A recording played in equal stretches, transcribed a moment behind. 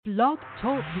Blog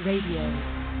Talk Radio.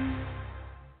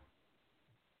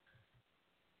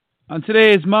 On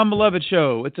today's Mama Levitt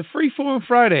Show, it's a free-form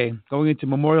Friday going into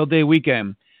Memorial Day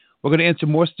weekend. We're going to answer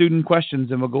more student questions,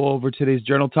 and we'll go over today's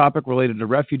journal topic related to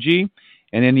refugee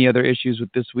and any other issues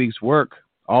with this week's work.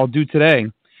 All due today.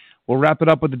 We'll wrap it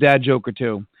up with a dad joke or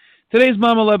two. Today's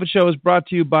Mama Levitt Show is brought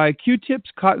to you by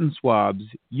Q-Tips Cotton Swabs.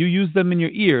 You use them in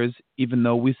your ears, even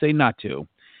though we say not to.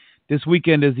 This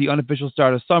weekend is the unofficial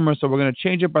start of summer, so we're going to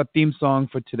change up our theme song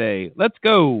for today. Let's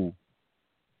go.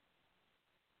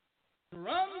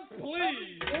 Run,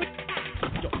 please.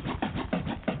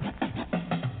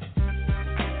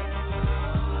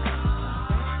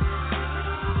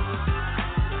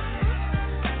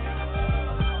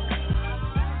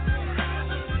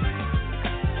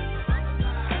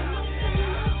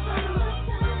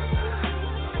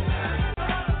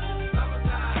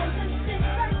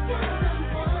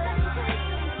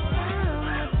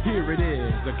 Here it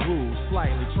is, the groove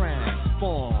slightly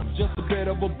transformed. Just a bit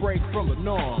of a break from the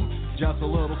norm. Just a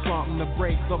little something to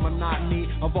break the monotony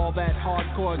of all that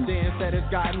hardcore dance that has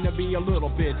gotten to be a little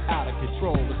bit out of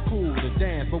control. It's cool to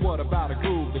dance, but what about a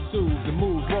groove that soothes and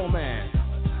moves romance?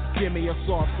 Give me a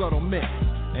soft, subtle mix,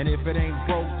 and if it ain't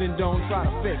broke, then don't try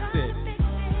to fix it.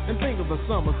 And think of the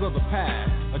summers of the past.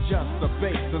 Adjust the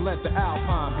bass and let the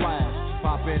alpine blast.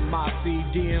 Pop in my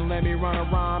CD and let me run a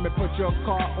rhyme and put your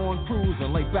car on cruise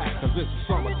and lay back, cause it's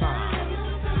summertime.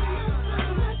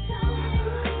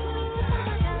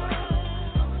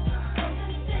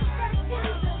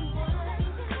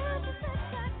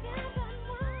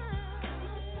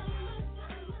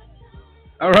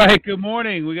 All right, good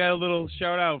morning. We got a little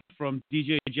shout out from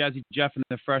DJ Jazzy Jeff and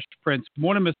the Fresh Prince.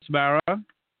 Morning, Miss Mara.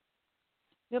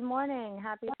 Good morning.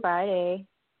 Happy Friday.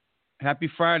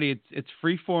 Happy Friday. It's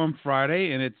Freeform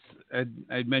Friday, and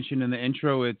I mentioned in the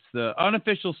intro, it's the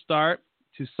unofficial start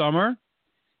to summer.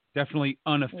 Definitely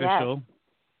unofficial.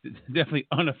 Yes. Definitely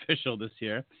unofficial this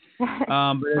year. But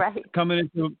right. It's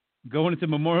going into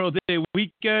Memorial Day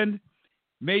weekend,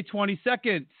 May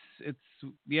 22nd. It's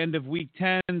the end of week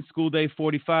 10, school day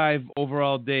 45,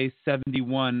 overall day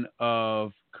 71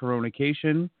 of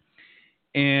Coronation.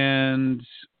 And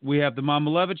we have the Mama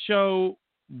Levitt Show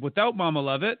without Mama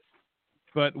Levitt,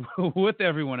 but with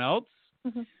everyone else.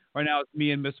 Mm-hmm. Right now it's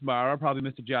me and Miss Mara. Probably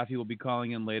Mr. Jaffe will be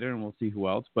calling in later, and we'll see who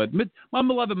else. But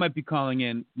Mama Levitt might be calling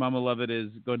in. Mama Levitt is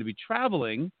going to be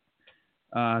traveling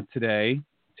today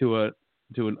to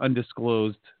an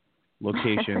undisclosed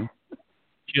location.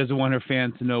 She doesn't want her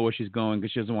fans to know where she's going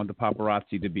because she doesn't want the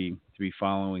paparazzi to be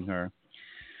following her.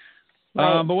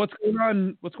 Right. But what's going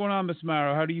on? What's going on, Miss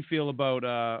Mara? How do you feel about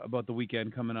the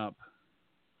weekend coming up?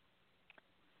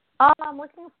 I'm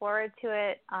looking forward to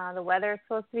it. The weather is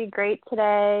supposed to be great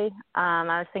today. I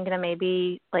was thinking of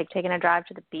maybe like taking a drive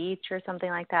to the beach or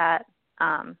something like that.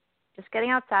 Just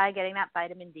getting outside, getting that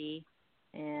vitamin D,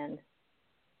 and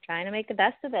trying to make the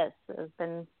best of this. It's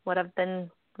been what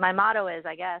my motto is,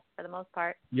 I guess, for the most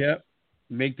part. Yep.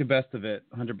 Make the best of it.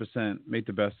 100%. Make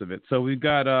the best of it. So we've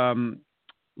got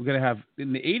we're going to have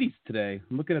in the 80s today.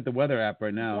 I'm looking at the weather app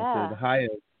right now. Yeah. So the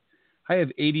high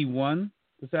of 81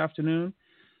 this afternoon.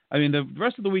 I mean, the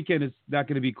rest of the weekend is not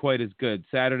going to be quite as good.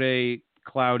 Saturday,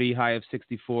 cloudy, high of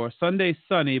 64. Sunday,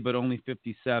 sunny, but only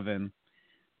 57.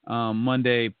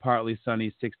 Monday, partly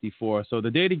sunny, 64. So the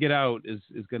day to get out is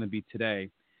going to be today.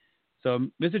 So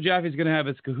Mr. Jaffe is going to have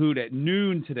his Kahoot at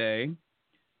noon today.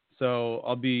 So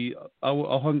I'll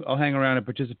hang around and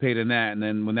participate in that, and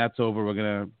then when that's over, we're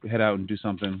gonna head out and do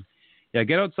something. Yeah,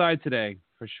 get outside today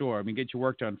for sure. I mean, get your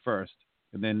work done first,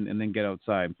 and then get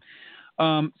outside.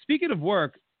 Speaking of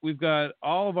work, we've got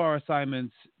all of our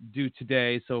assignments due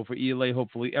today. So for ELA,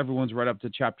 hopefully everyone's right up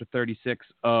to chapter 36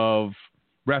 of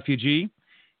Refugee,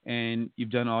 and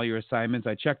you've done all your assignments.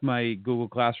 I checked my Google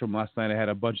Classroom last night. I had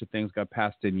a bunch of things got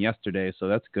passed in yesterday, so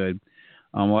that's good.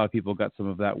 A lot of people got some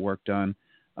of that work done.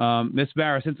 Miss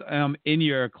Barra, since I'm in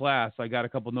your class, I got a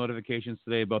couple notifications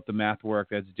today about the math work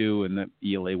that's due and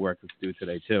the ELA work that's due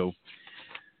today too.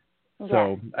 Yeah.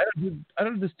 So I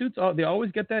don't know. The students they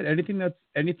always get that. Anything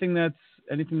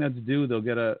that's due, they'll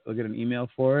get an email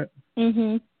for it.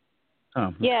 Mhm.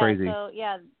 Oh, that's crazy. So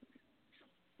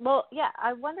well, yeah,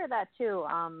 I wonder that too.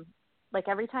 Like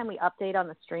every time we update on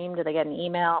the stream, do they get an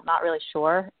email? I'm not really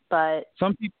sure, but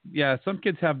some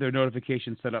kids have their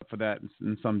notifications set up for that,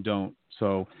 and some don't.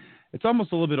 So it's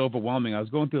almost a little bit overwhelming. I was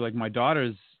going through like my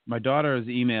daughter's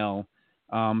email.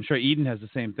 I'm sure Eden has the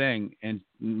same thing, and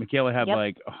Michaela had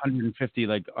like 150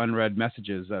 like unread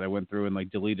messages that I went through and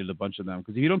like deleted a bunch of them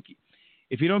because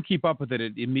if you don't keep up with it,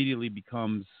 it immediately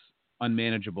becomes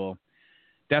unmanageable.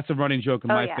 That's a running joke in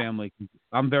my yeah. family.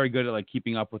 I'm very good at like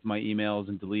keeping up with my emails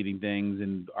and deleting things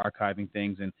and archiving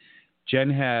things. And Jen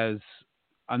has,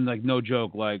 I'm like, no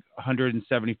joke, like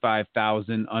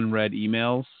 175,000 unread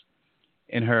emails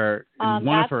in her, in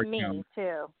one of her That's me accounts.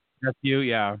 too. That's you?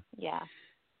 Yeah. Yeah.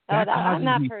 That I'm causes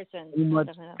that me person. so much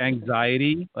Definitely that person.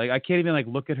 anxiety. Like I can't even like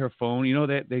look at her phone. You know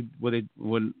that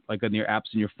when like on your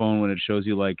apps in your phone when it shows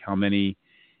you like how many,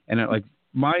 and it, like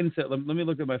mine said. Let me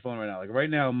look at my phone right now. Like right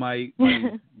now, my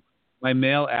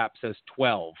mail app says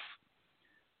 12.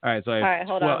 All right, so I have All right,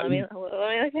 hold 12. on. Let me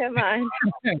look at mine.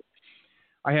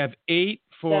 I have 8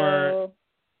 for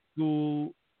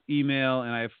school email,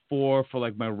 and I have 4 for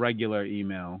like my regular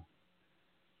email.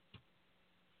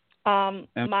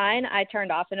 Mine, I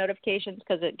turned off the notifications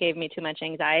because it gave me too much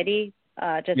anxiety.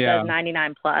 Just Yeah. says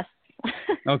 99 plus.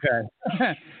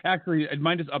 Okay. Actually,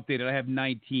 mine just updated. I have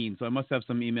 19, so I must have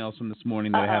some emails from this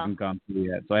morning that I haven't gone through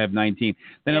yet. So I have 19.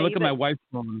 Then I look at my wife's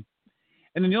phone,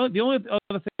 and then the only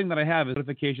other thing that I have is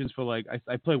notifications for like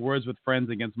I play Words with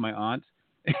Friends against my aunt,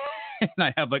 and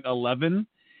I have like 11.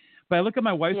 But I look at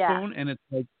my wife's phone, and it's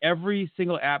like every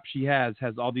single app she has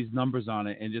all these numbers on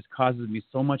it, and it just causes me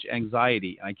so much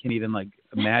anxiety. I can't even like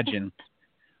imagine.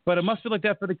 But it must be like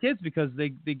that for the kids because they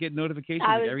get notifications.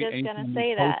 I was like just anytime gonna say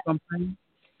you that. post something.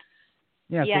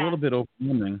 Yeah, it's a little bit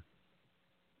overwhelming.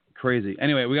 Crazy.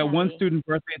 Anyway, we got one student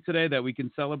birthday today that we can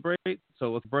celebrate.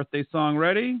 So let's birthday song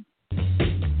ready.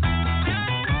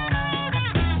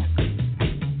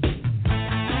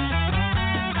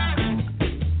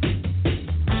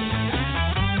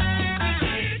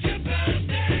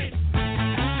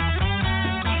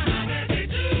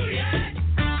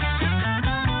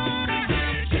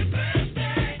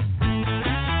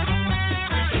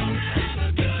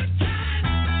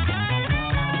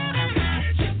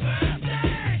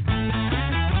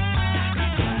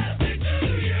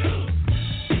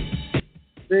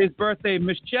 Today's birthday,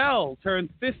 Michelle, turns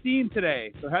 15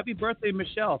 today. So happy birthday,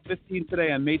 Michelle. 15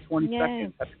 today on May 22nd. Yay.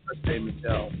 Happy birthday,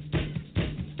 Michelle.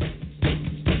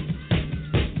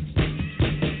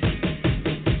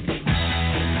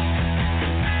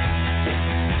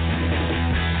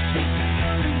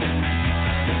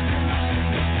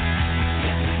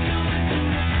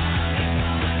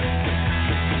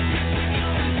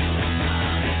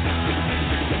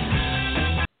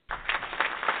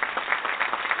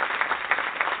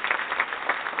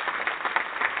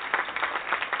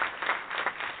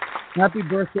 Happy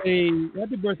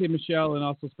birthday, Michelle, and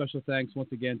also special thanks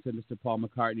once again to Mr. Paul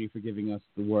McCartney for giving us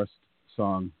the worst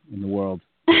song in the world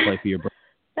to play for your birthday.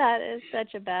 That is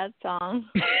such a bad song.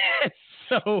 It's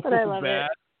so but I love bad.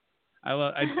 It. I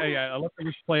love to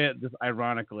just play it just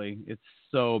ironically. It's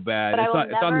so bad. But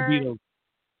It's on the Beatles.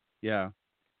 Yeah.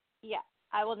 Yeah,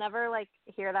 I will never like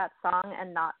hear that song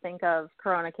and not think of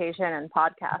Coronication and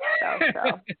podcast stuff.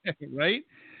 So. Right.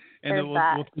 And then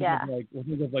we'll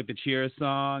think of like the Cheers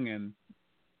song and.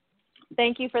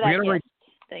 Thank you for that gift.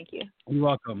 Thank you. You're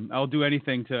welcome. I'll do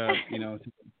anything to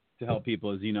to help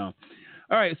people, as you know.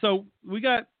 All right, so we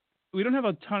don't have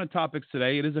a ton of topics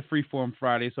today. It is a free-form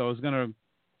Friday, so I was gonna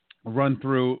run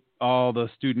through all the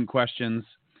student questions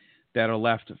that are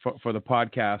left for the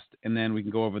podcast, and then we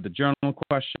can go over the journal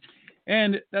question,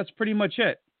 and that's pretty much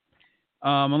it.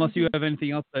 Unless you have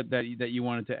anything else that you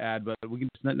wanted to add, but we can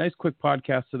just a nice quick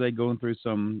podcast today, going through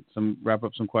some wrap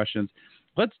up some questions.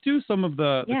 Let's do some of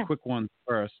the quick ones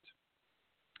first.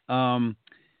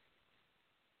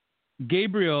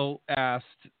 Gabriel asked,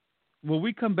 will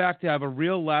we come back to have a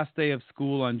real last day of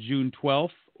school on June 12th,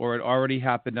 or it already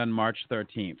happened on March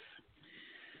 13th?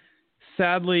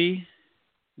 Sadly,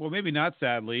 well, maybe not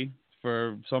sadly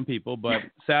for some people, but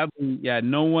sadly,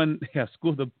 no one,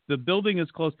 school, the building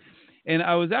is closed. And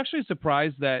I was actually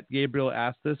surprised that Gabriel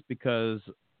asked this because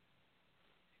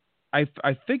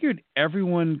I figured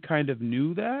everyone kind of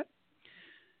knew that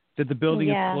the building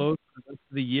is closed for the rest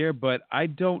of the year, but I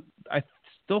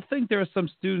still think there are some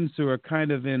students who are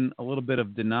kind of in a little bit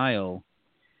of denial.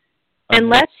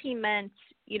 Unless he meant,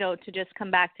 to just come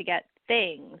back to get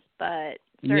things, but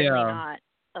certainly not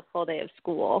a full day of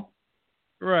school.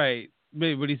 Right.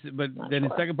 But then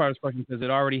the second part of his question says it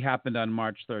already happened on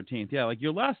March 13th. Yeah, like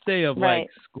your last day of like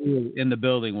school in the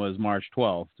building was March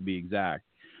 12th, to be exact.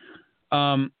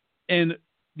 And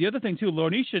the other thing too,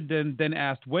 Lornisha then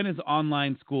asked, when is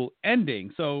online school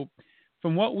ending? So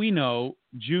from what we know,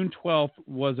 June 12th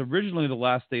was originally the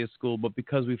last day of school, but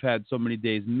because we've had so many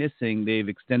days missing, they've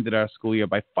extended our school year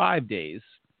by 5 days,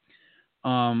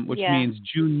 which means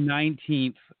June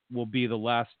 19th will be the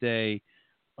last day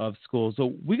of school.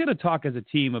 So we got to talk as a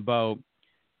team about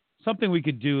something we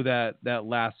could do that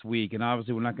last week. And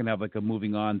obviously we're not going to have like a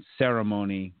moving on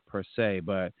ceremony per se,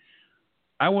 but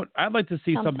I'd like to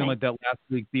see something like that last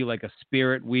week be like a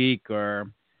spirit week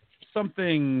or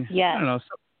something. Yes. I don't know,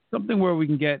 something where we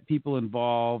can get people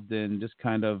involved and just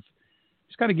kind of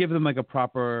give them like a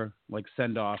proper like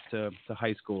send off to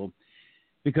high school,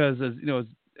 because as you know,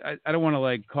 I don't want to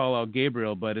like call out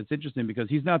Gabriel, but it's interesting because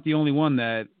he's not the only one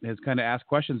that has kind of asked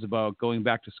questions about going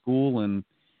back to school, and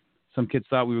some kids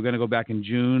thought we were going to go back in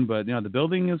June, but the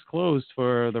building is closed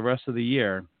for the rest of the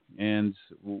year, and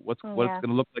what it's going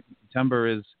to look like in September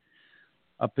is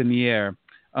up in the air.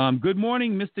 Good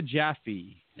morning, Mr.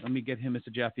 Jaffe. Let me get him,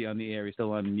 Mr. Jaffe, on the air. He's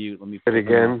still on mute. Let me. Good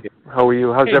again. How are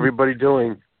you? How's everybody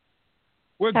doing?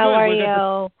 We're good. How are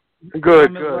you?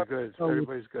 Good.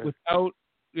 Everybody's good.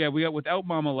 Without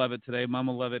Mama Levitt today.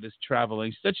 Mama Levitt is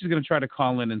traveling. She said she's going to try to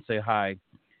call in and say hi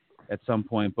at some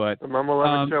point, but the Mama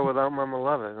Levitt show without Mama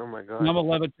Levitt. Oh my God. Mama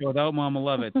Levitt show without Mama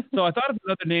Levitt. So I thought of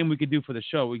another name we could do for the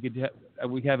show. We could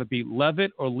have it be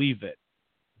Levitt or Leave It.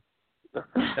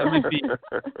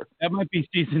 That might be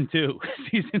season 2.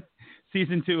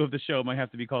 Season 2 of the show might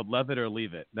have to be called Levitt or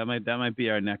Leave It. That might be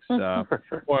our next or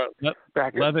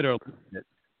Levitt or Leave It.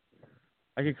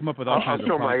 I could come up with all kinds of.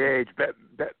 I'll show my age.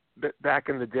 Back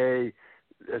in the day,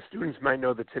 students might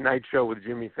know the Tonight Show with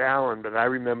Jimmy Fallon, but I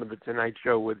remember the Tonight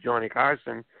Show with Johnny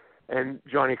Carson, and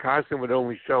Johnny Carson would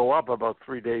only show up about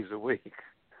 3 days a week.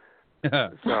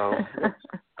 So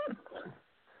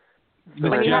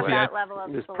when you have that level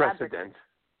of there's celebrity. precedent.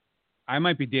 I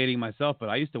might be dating myself, but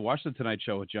I used to watch the Tonight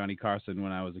Show with Johnny Carson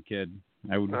when I was a kid.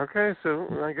 Okay, so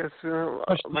I guess a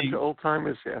bunch of old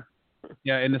timers here.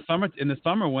 Yeah, in the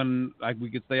summer when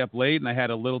we could stay up late, and I had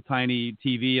a little tiny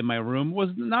TV in my room. It was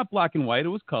not black and white; it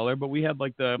was color, but we had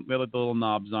like the little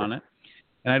knobs on it.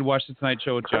 And I'd watch the Tonight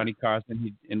Show with Johnny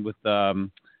Carson with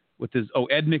his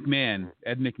Ed McMahon.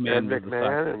 Ed McMahon was the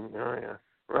son.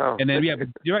 Wow. And then but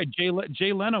you're right.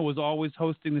 Jay Leno was always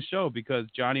hosting the show because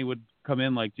Johnny would come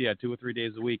in 2 or 3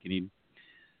 days a week, and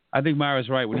I think Myra's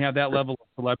right. When you have that level of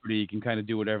celebrity, you can kind of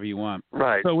do whatever you want.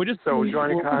 Right. So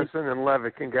Johnny Carson and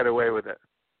Levitt can get away with it.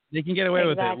 They can get away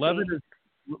with it.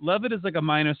 Levitt is like a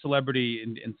minor celebrity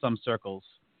in some circles.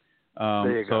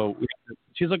 There you go.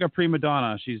 She's like a prima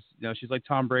donna. She's like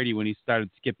Tom Brady when he started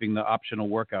skipping the optional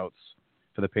workouts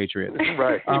for the Patriots.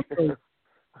 Right.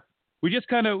 We just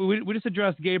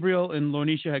addressed Gabriel and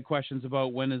Lornisha had questions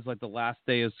about when is like the last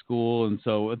day of school, and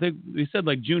so I think we said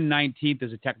like June 19th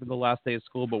is a technical last day of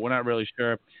school, but we're not really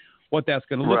sure what that's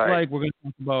going to look like. We're going to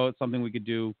talk about something we could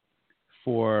do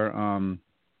for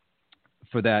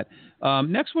that.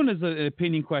 Next one is an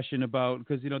opinion question about,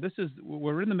 because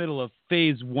we're in the middle of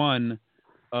phase 1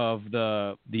 of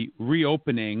the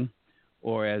reopening,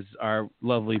 or as our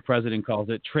lovely president calls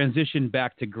it, transition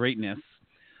back to greatness.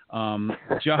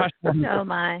 Josh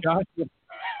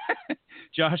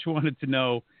wanted to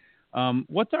know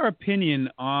what's our opinion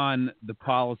on the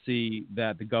policy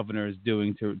that the governor is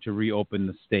doing to reopen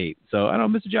the state. So I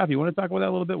don't know, Mr. Jaffe, you want to talk about that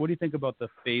a little bit? What do you think about the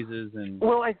phases? And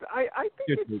well, I think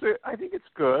it's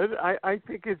good. I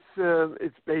think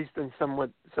it's based on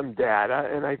some data,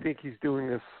 and I think he's doing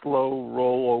a slow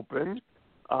roll open,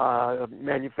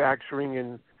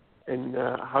 manufacturing and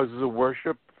houses of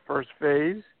worship first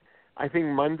phase. I think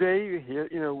Monday,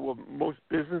 most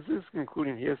businesses,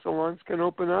 including hair salons, can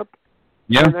open up.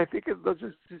 Yeah. And I think they'll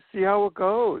just see how it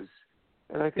goes.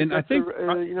 And I think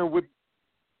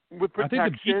with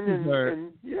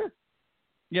protection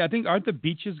Yeah, I think aren't the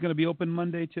beaches going to be open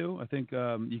Monday too? I think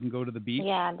you can go to the beach.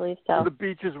 Yeah, I believe so. The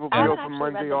beaches will be open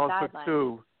Monday also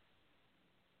too.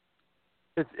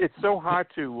 It's so hard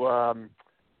to.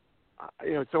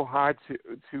 It's so hard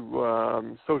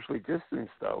to socially distance,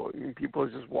 though. I mean, people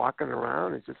are just walking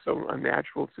around. It's just so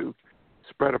unnatural to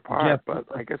spread apart. Yeah, but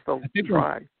I guess they'll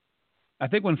try. I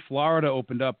think when Florida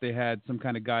opened up, they had some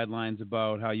kind of guidelines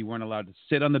about how you weren't allowed to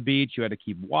sit on the beach. You had to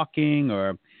keep walking,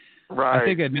 or right. I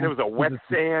think there was a wet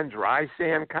sand, dry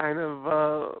sand kind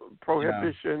of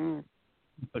prohibition.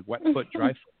 Yeah. Like wet foot,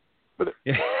 dry foot. But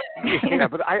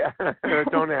but I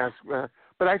don't ask.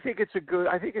 But I think it's a good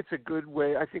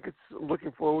way. I think it's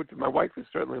looking forward to. My wife is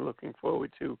certainly looking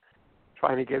forward to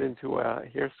trying to get into a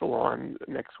hair salon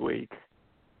next week,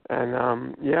 and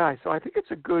so I think it's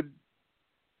a good,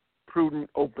 prudent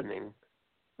opening,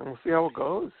 and we'll see how it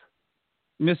goes.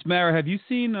 Miss Mara, have you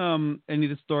seen any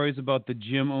of the stories about the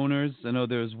gym owners? I know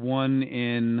there's one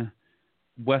in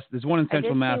There's one in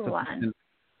Central Mass, in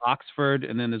Oxford,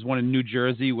 and then there's one in New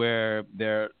Jersey where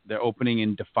they're opening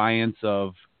in defiance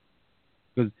of.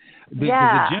 Because the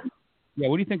gym,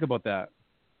 what do you think about that?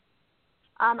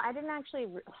 I didn't actually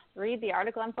read the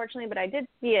article, unfortunately, but I did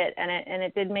see it, and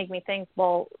it did make me think,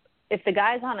 well, if the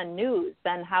guy's on the news,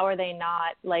 then how are they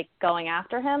not, going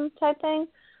after him type thing?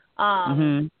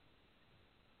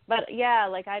 But yeah,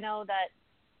 like I know that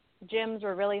gyms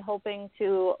were really hoping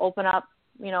to open up,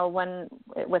 when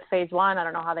with phase 1. I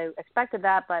don't know how they expected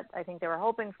that, but I think they were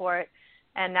hoping for it.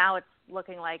 And now it's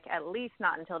looking like at least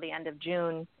not until the end of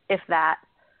June, if that.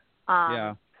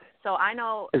 Yeah. So I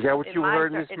know. Is that what you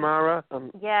heard, Miss Mara?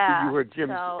 Yeah. You heard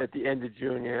gyms at the end of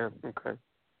June, yeah. Okay.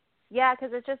 Yeah, because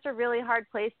it's just a really hard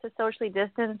place to socially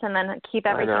distance and then keep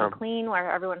everything clean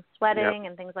where everyone's sweating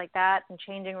and things like that, and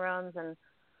changing rooms and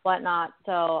whatnot.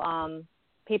 So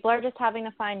people are just having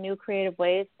to find new creative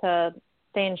ways to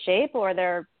stay in shape, or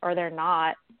they're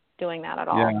not doing that at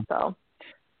all. Yeah. So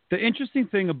the interesting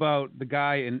thing about the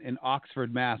guy in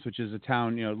Oxford, Mass, which is a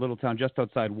town, little town just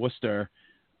outside Worcester,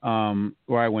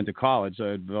 where I went to college.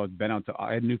 So I'd been out to,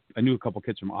 I knew a couple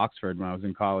kids from Oxford when I was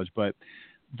in college. But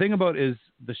the thing about is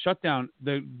the shutdown,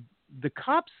 the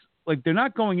cops, like, they're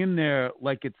not going in there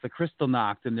like it's the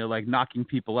Kristallnacht and they're like knocking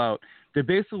people out. They're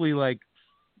basically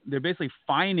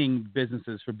fining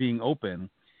businesses for being open,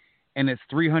 and it's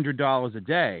 $300 a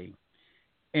day.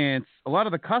 And a lot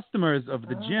of the customers of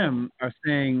the gym are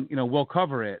saying, we'll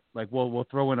cover it. Like, we'll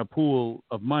throw in a pool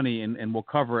of money and we'll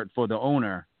cover it for the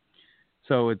owner.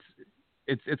 So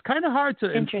it's kind of hard to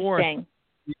enforce.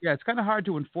 Yeah, it's kind of hard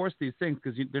to enforce these things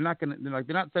because they're not sending like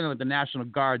the National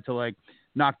Guard to like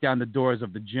knock down the doors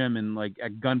of the gym and like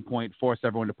at gunpoint force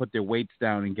everyone to put their weights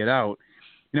down and get out.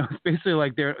 It's basically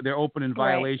like they're open in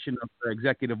violation of the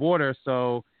executive order,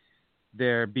 so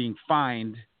they're being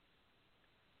fined.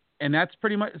 And that's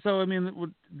pretty much so. I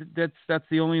mean, that's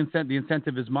the only incentive. The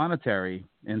incentive is monetary,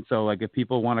 and so like if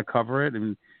people want to cover it,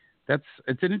 and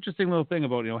it's an interesting little thing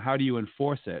about how do you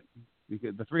enforce it?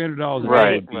 Because the $300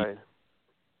 right.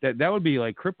 That would be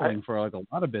like crippling for like a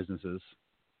lot of businesses.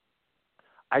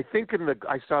 I think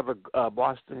I saw the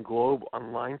Boston Globe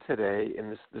online today in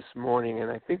this morning,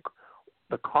 and I think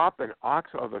the cop in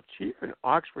Oxford, or the chief in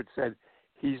Oxford, said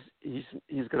he's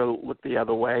going to look the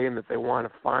other way, and that they want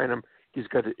to fine him.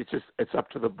 It's up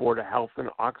to the Board of Health in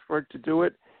Oxford to do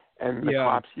it, and the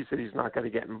cops. He said he's not going to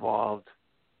get involved.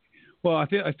 Well, I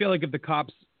feel like if the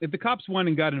cops went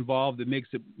and got involved, it makes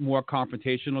it more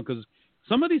confrontational, because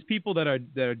some of these people that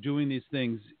are doing these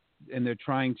things and they're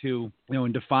trying to,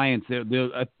 in defiance, I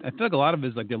feel like a lot of it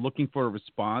is like they're looking for a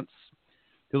response.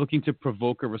 They're looking to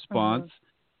provoke a response. Mm-hmm.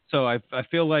 So I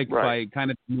feel like by kind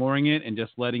of ignoring it and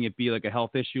just letting it be like a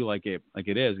health issue, like it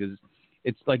is, because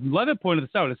it's like Levitt pointed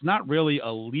this out. It's not really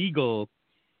a legal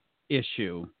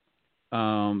issue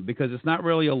because it's not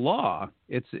really a law.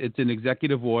 It's an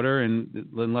executive order, and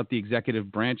let the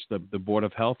executive branch, the Board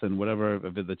of Health and whatever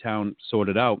of the town sort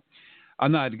it out.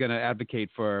 I'm not going to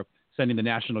advocate for sending the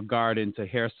National Guard into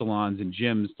hair salons and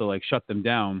gyms to like shut them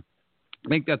down. I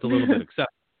think that's a little bit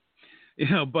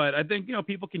excessive, but I think,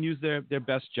 people can use their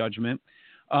best judgment.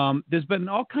 There's been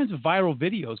all kinds of viral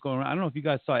videos going around. I don't know if you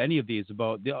guys saw any of these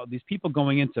about these people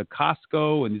going into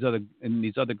Costco and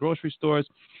these other grocery stores,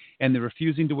 and they're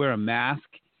refusing to wear a mask,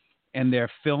 and they're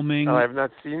filming. Oh, I have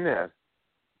not seen that.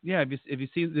 Yeah, have you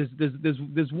seen?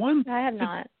 There's one. I have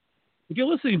not. If you're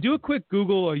listening, do a quick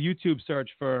Google or YouTube search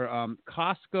for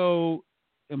Costco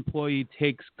employee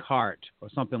takes cart or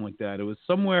something like that. It was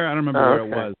somewhere, I don't remember where it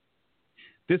was.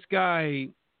 This guy,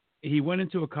 he went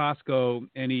into a Costco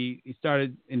and he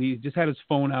started, and he just had his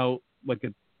phone out like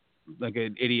an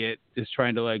idiot, just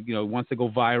trying to wants to go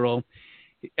viral.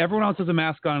 Everyone else has a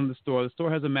mask on in the store. The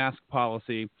store has a mask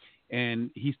policy,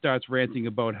 and he starts ranting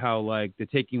about how they're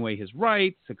taking away his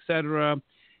rights, etc.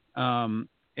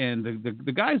 And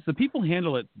the people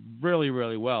handle it really,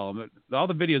 really well. I mean, all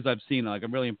the videos I've seen,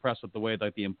 I'm really impressed with the way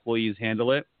the employees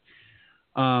handle it.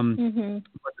 But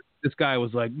this guy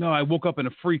was like, "No, I woke up in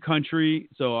a free country,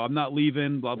 so I'm not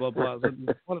leaving." Blah blah blah.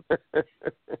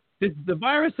 The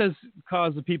virus has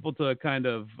caused the people to kind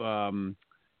of,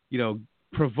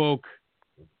 provoke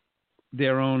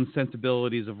their own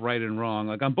sensibilities of right and wrong.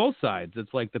 Like on both sides,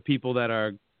 it's like the people that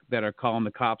are calling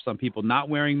the cops on people not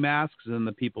wearing masks, and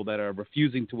the people that are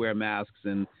refusing to wear masks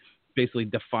and basically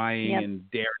defying and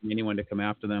daring anyone to come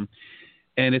after them.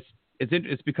 And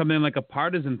it's becoming like a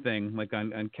partisan thing. Like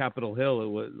on Capitol Hill, it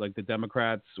was like the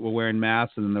Democrats were wearing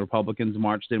masks and then the Republicans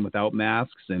marched in without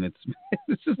masks, and it's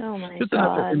just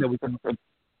another thing that we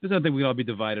can all be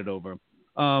divided over.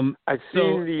 I've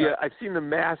seen the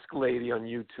mask lady on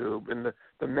YouTube, and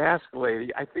the mask lady,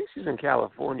 I think she's in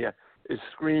California, is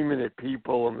screaming at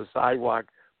people on the sidewalk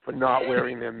for not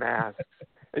wearing their masks.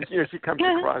 And she comes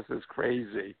across as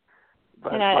crazy.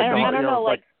 But I don't know,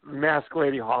 like mask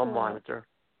lady hall monitor.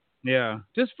 Yeah,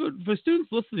 just for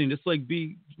students listening, just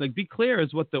be clear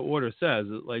as what the order says.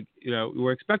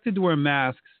 We're expected to wear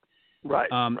masks, right.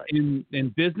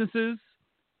 in businesses,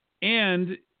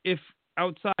 and if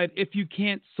outside if you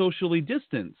can't socially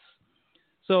distance.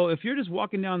 So if you're just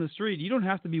walking down the street, you don't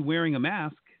have to be wearing a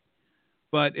mask.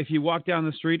 But if you walk down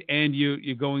the street and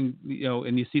you're going,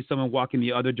 and you see someone walking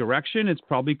the other direction, it's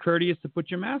probably courteous to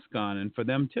put your mask on, and for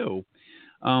them too.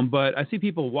 But I see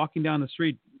people walking down the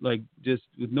street like just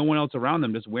with no one else around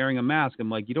them, just wearing a mask. I'm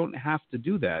like, you don't have to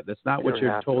do that. That's not what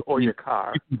you're told. Or your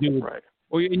car, you can do. Right?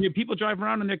 And your people drive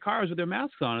around in their cars with their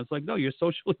masks on. It's like, no, you're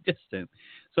socially distant.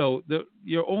 So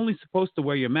you're only supposed to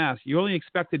wear your mask. You're only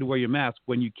expected to wear your mask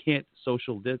when you can't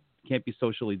be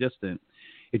socially distant.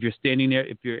 If you're standing there,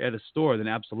 if you're at a store, then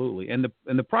absolutely. And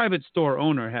the private store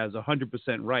owner has 100%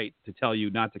 right to tell you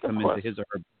not to come into his or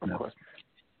her business. Of course.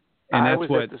 And I was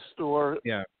at the store.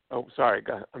 Yeah. Oh, sorry.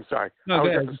 I'm sorry. No, I was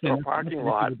ahead. at the store parking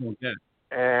lot,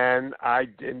 and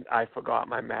I forgot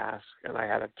my mask, and I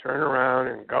had to turn around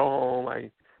and go home.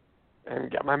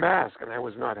 And get my mask, and I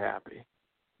was not happy.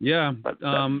 Yeah. But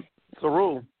it's the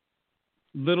rule.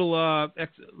 Little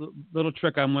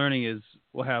trick I'm learning is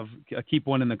we'll have keep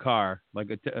one in the car, like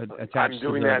attached. I'm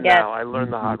doing to that now. I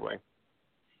learned the hard way.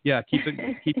 Yeah, keep the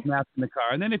mask in the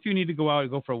car, and then if you need to go out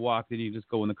and go for a walk, then you just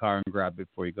go in the car and grab it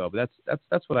before you go. But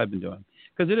that's what I've been doing,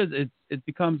 because it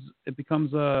becomes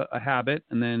a habit,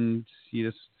 and then you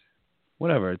just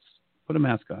whatever. It's put a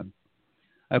mask on.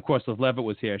 Of course, if Levitt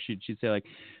was here, she'd say like,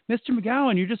 Mr.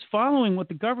 McGowan, you're just following what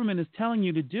the government is telling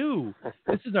you to do.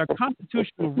 This is our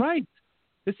constitutional right.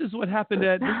 This is what happened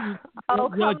at. Oh,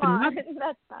 come on.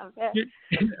 That's not fair.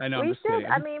 I know. We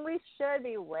should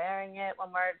be wearing it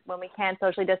when we can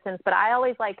socially distance. But I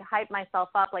always hype myself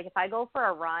up. Like if I go for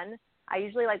a run, I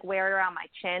usually wear it around my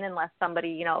chin unless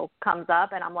somebody comes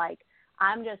up, and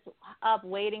I'm just up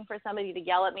waiting for somebody to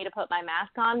yell at me to put my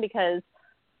mask on, because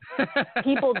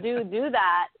people do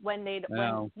that when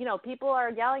people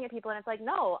are yelling at people, and it's like,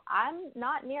 no, I'm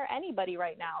not near anybody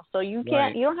right now, so you can't.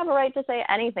 Right. You don't have a right to say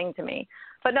anything to me.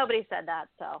 But nobody said that,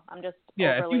 so I'm just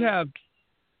overly if you have,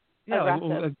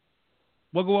 aggressive.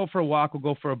 We'll go out for a walk. We'll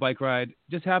go for a bike ride.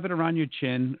 Just have it around your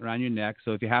chin, around your neck.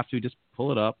 So if you have to, just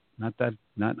pull it up.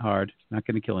 Not hard. Not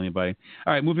going to kill anybody.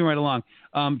 All right, moving right along.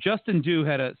 Justin Dew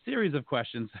had a series of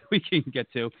questions that we can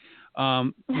get to.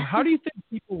 How do you think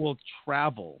people will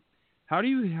travel? How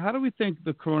do we think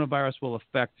the coronavirus will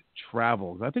affect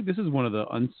travel? I think this is one of the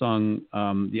unsung,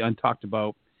 the untalked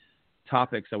about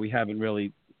topics that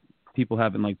people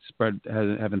haven't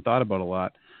haven't thought about a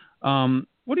lot.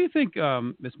 What do you think,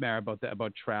 Ms. Mara,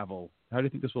 about travel? How do you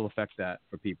think this will affect that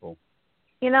for people?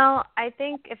 I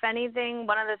think if anything,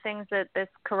 one of the things that this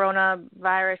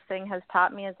coronavirus thing has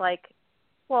taught me is I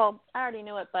already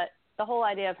knew it, but the whole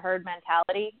idea of herd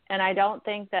mentality. And I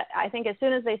think as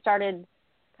soon as they started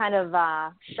kind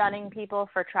of shunning people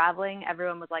for traveling,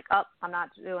 everyone was like, oh, I'm not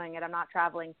doing it. I'm not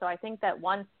traveling. So I think that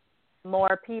once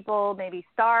more people maybe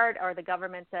start, or the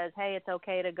government says, hey, it's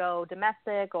okay to go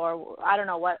domestic, or I don't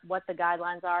know what the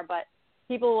guidelines are, but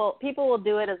people will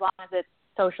do it as long as it's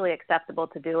socially acceptable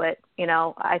to do it.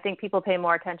 I think people pay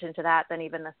more attention to that than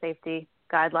even the safety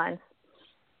guidelines.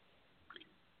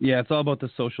 Yeah, it's all about the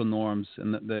social norms,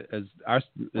 and as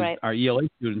our ELA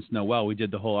students know well, we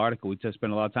did the whole article. We just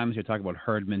spent a lot of time this year talking about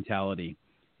herd mentality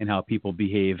and how people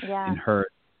behave in herd.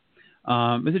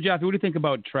 Mr. Jaffe, what do you think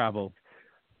about travel?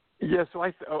 Yeah, so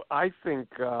I think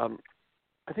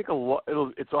a lot.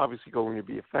 It's obviously going to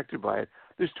be affected by it.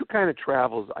 There's two kind of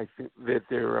travels. I think that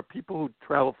there are people who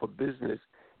travel for business,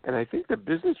 and I think that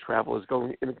business travel is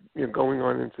going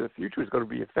on into the future is going to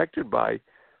be affected by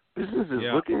businesses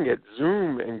looking at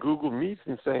Zoom and Google Meets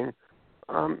and saying,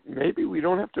 maybe we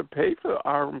don't have to pay for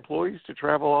our employees to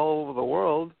travel all over the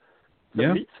world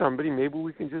to meet somebody. Maybe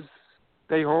we can just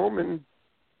stay home. And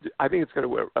I think it's going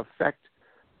to affect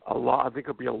a lot. I think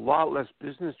there'll be a lot less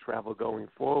business travel going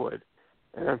forward.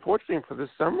 And unfortunately for this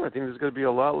summer, I think there's going to be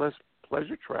a lot less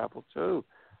pleasure travel too.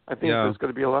 I think there's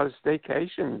going to be a lot of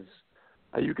staycations.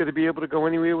 Are you going to be able to go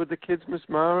anywhere with the kids, Miss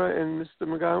Mara and Mr.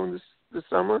 McGowan, this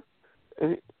summer?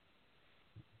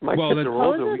 My kids are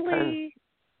older.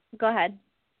 Go ahead.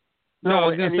 No, I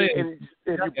was going to say,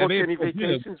 have you booked any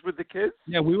vacations with the kids?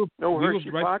 Yeah, we were. No Hershey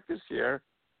Park this year.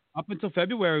 Up until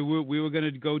February, we were going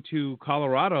to go to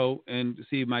Colorado and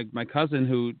see my cousin,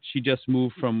 who she just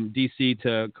moved from D.C.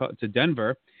 to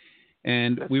Denver,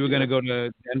 and we were going to go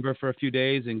to Denver for a few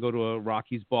days and go to a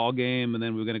Rockies ball game, and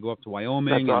then we were going to go up to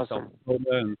Wyoming and South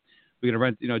Dakota, and we're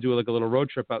going to do like a little road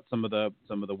trip out some of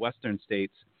the western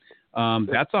states.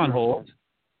 That's on hold.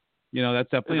 That's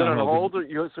definitely on hold.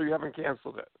 So you haven't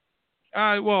canceled it?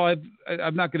 Well,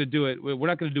 I'm not going to do it. We're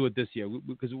not going to do it this year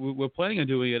because we're planning on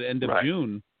doing it end of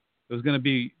June. It was going to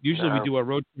be usually No. we do our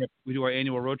road trip. We do our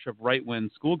annual road trip right when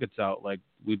school gets out. Like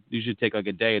we usually take like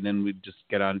a day, and then we just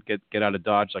get out of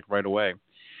Dodge like right away.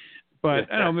 But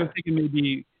I don't know. I'm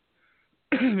thinking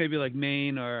maybe like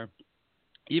Maine, or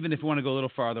even if we want to go a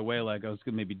little farther away, like I was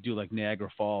going to maybe do like Niagara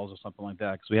Falls or something like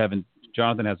that, because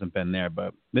Jonathan hasn't been there.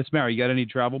 But Miss Mary, you got any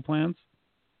travel plans?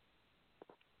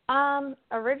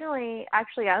 Originally,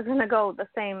 actually, I was going to go the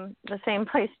same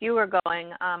place you were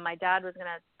going. My dad was going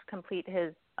to complete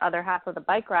his other half of the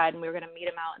bike ride, and we were going to meet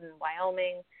him out in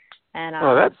Wyoming and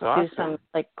that's awesome. do some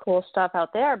like cool stuff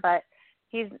out there. But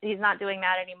he's not doing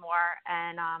that anymore.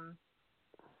 And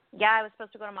yeah, I was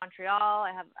supposed to go to Montreal.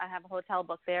 I have a hotel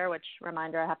booked there, which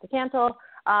reminder I have to cancel.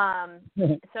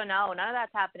 So no, none of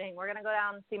that's happening. We're going to go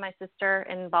down and see my sister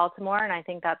in Baltimore, and I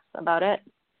think that's about it.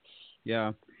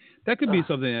 Yeah. That could be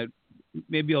something that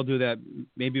maybe I'll do that.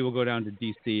 Maybe we'll go down to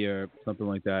D.C. or something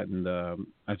like that, and I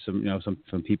have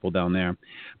some people down there.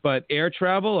 But air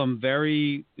travel, I'm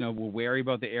very wary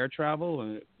about the air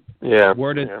travel. Yeah.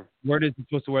 Word is you're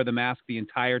supposed to wear the mask the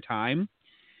entire time.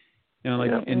 Do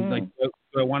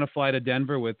I want to fly to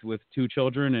Denver with 2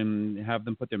 children and have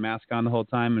them put their mask on the whole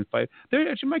time and fight?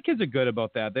 My kids are good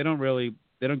about that. They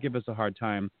don't give us a hard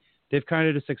time. They've kind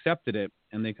of just accepted it,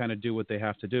 and they kind of do what they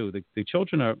have to do. The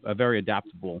children are very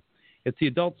adaptable. It's the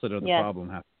adults that are the problem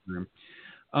half the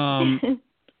time.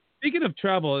 Speaking of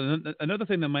travel, another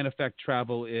thing that might affect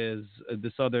travel is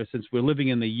since we're living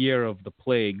in the year of the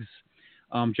plagues,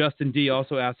 Justin D.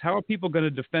 also asked, how are people going to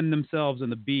defend themselves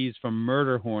and the bees from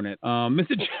murder hornet?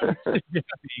 Mr.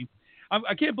 Jeffy,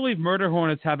 I can't believe murder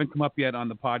hornets haven't come up yet on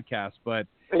the podcast, but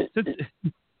since...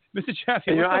 Mr.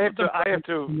 Chaffee, I have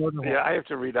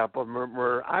to read up on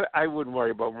murder. I wouldn't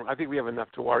worry about them. I think we have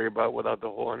enough to worry about without the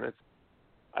hornets.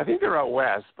 I think they're out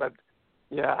west, but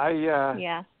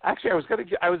Actually, I was gonna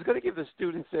give the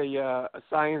students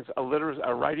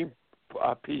a writing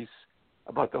piece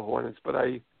about the hornets, but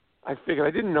I figured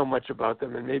I didn't know much about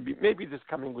them, and maybe this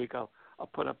coming week I'll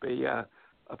put up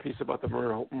a piece about the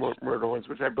murder hornets,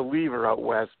 which I believe are out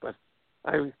west, but.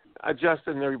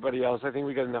 Justin and everybody else, I think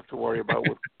we got enough to worry about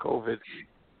with COVID.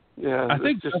 Yeah, I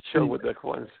think just chill with the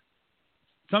ones.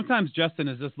 Sometimes Justin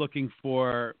is just looking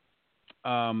for,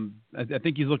 I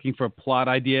think he's looking for plot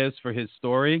ideas for his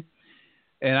story.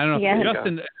 And I don't know,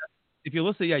 Justin, if you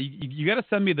listen, you got to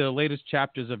send me the latest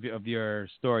chapters of your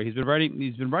story. He's been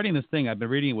writing this thing. I've been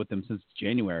reading it with him since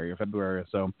January or February or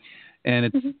so, and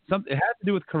it has to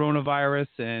do with coronavirus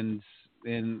and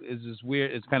it's just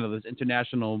weird. It's kind of this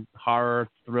international horror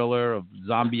thriller of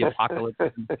zombie apocalypse.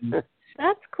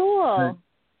 That's cool.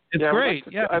 It's great.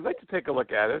 I'd like to take a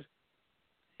look at it.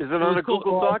 Is it on a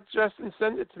Google Doc, Justin?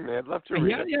 Send it to me. I'd love to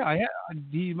read it. Yeah.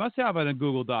 He must have it on a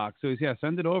Google Doc. So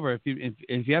send it over if you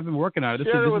haven't been working on it. This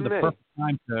is the perfect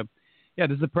time to. Yeah,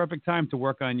 this is the perfect time to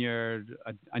work on your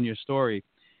story.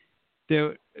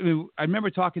 I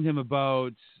remember talking to him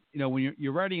about when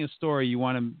you're writing a story, you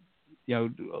want to.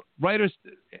 Writers,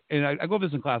 and I go over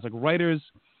this in class, like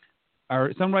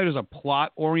some writers are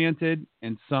plot oriented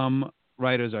and some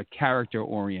writers are character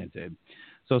oriented.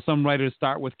 So some writers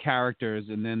start with characters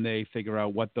and then they figure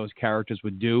out what those characters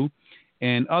would do.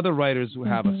 And other writers who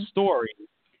have a story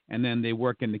and then they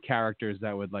work in the characters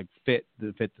that would like fit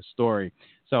the story.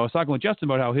 So I was talking with Justin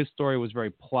about how his story was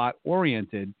very plot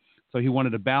oriented. So he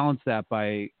wanted to balance that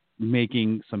by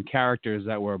making some characters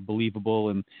that were believable,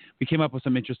 and we came up with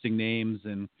some interesting names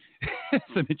and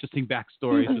some interesting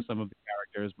backstories for some of the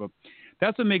characters. But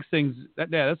that's what makes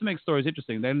that's what makes stories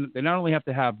interesting. They not only have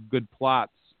to have good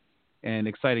plots and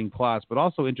exciting plots, but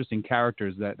also interesting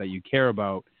characters that you care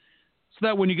about, so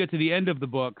that when you get to the end of the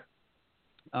book,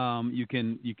 you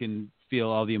can feel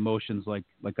all the emotions. Like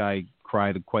I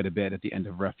cried quite a bit at the end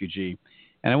of Refugee,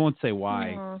 and I won't say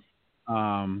why.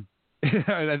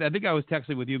 I think I was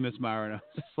texting with you, Miss Myra, and I was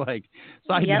just like,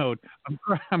 side note,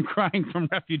 I'm crying from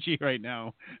Refugee right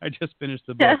now. I just finished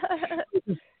the book.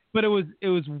 But it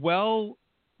was well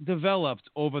developed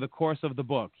over the course of the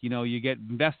book. You get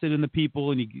invested in the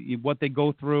people and what they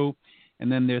go through,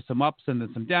 and then there's some ups and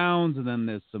there's some downs, and then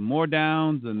there's some more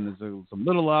downs, and there's some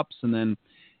little ups, and then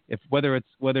whether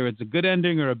it's a good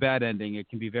ending or a bad ending, it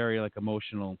can be very like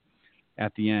emotional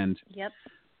at the end. Yep.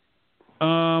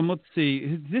 Let's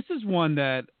see. This is one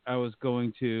that I was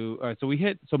going to. All right,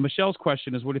 so Michelle's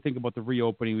question is, what do you think about the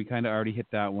reopening? We kind of already hit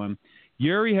that one.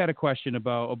 Yuri had a question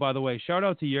about. Oh, by the way, shout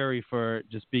out to Yuri for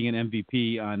just being an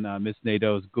MVP on Miss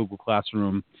Nadeau's Google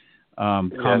Classroom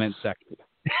comment section.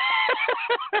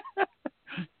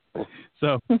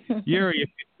 So,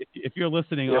 Yuri, if you're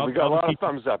listening, we got a lot of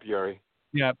thumbs up, Yuri.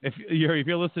 Yeah, if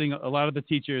you're listening, a lot of the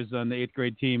teachers on the 8th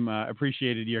grade team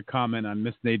appreciated your comment on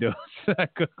Miss Nadeau's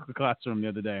Classroom the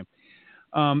other day.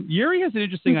 Yuri has an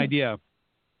interesting idea.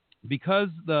 Because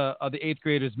the 8th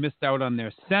graders missed out on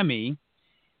their semi,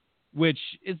 which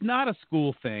is not a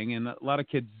school thing, and a lot of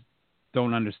kids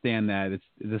don't understand that.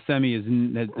 The semi is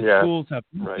schools have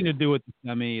nothing to do with the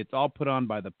semi. It's all put on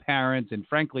by the parents, and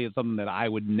frankly, it's something that I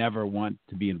would never want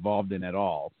to be involved in at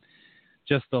all.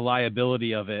 Just the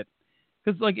liability of it.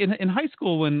 Because like in high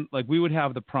school, when like we would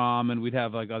have the prom and we'd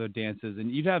have like other dances,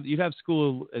 and you'd have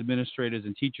school administrators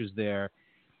and teachers there,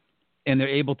 and they're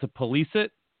able to police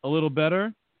it a little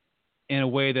better in a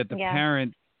way that the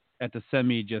parent at the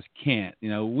semi just can't. You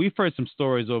know, we've heard some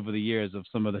stories over the years of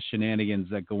some of the shenanigans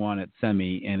that go on at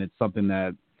semi, and it's something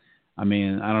that, I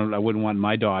mean, I wouldn't want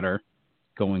my daughter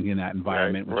going in that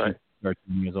environment when she's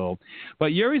 13 years old.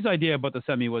 But Yuri's idea about the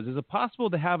semi was, is it possible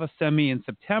to have a semi in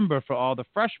September for all the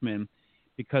freshmen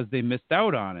because they missed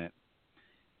out on it?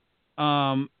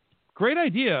 Great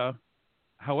idea.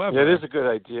 However, it is a good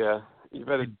idea. You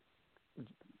better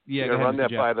run that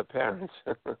by the parents.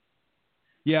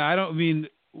 Yeah,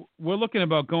 we're looking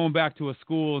about going back to a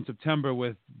school in September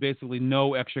with basically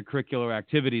no extracurricular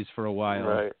activities for a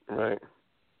while. Right.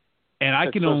 And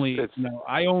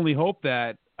I only hope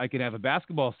that I can have a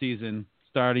basketball season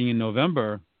starting in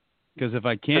November, because if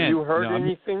I can't. Have you heard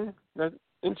anything? That's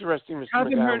interesting, Mr.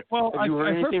 McGowan. Have you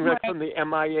heard anything from the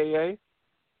MIAA?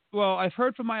 Well, I've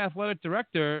heard from my athletic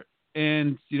director.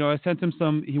 And, I sent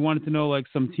him he wanted to know like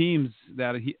some teams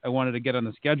that I wanted to get on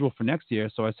the schedule for next year.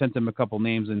 So I sent him a couple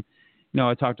names, and,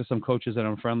 I talked to some coaches that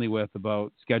I'm friendly with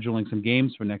about scheduling some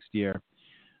games for next year.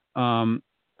 And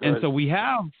so we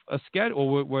have a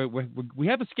schedule. We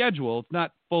have a schedule. It's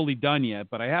not fully done yet,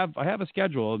 but I have a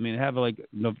schedule. I mean, I have like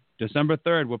December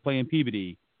 3rd, we're playing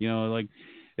Peabody,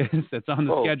 it's on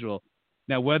the schedule.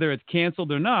 Now, whether it's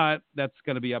canceled or not, that's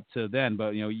going to be up to then.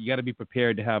 But, you got to be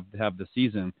prepared to have the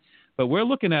season. But we're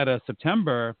looking at a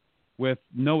September with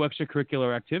no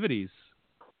extracurricular activities.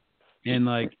 And,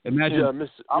 like, imagine. Miss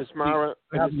Mara,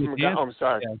 I'm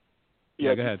sorry.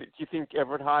 Yeah, go ahead. Do you think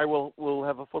Everett High will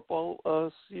have a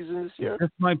football season this year?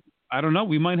 I don't know.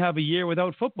 We might have a year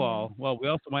without football. Well, we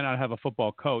also might not have a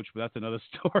football coach, but that's another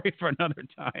story for another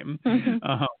time.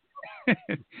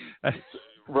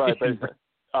 Right,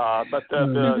 but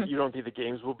you don't think the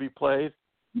games will be played?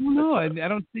 No, I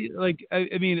don't see. Like, I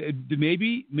mean,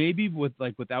 maybe with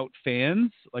without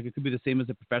fans, like it could be the same as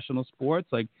a professional sports.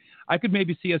 Like, I could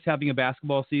maybe see us having a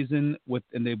basketball season but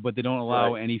they don't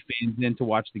allow any fans in to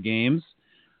watch the games,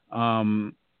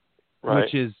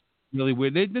 which is really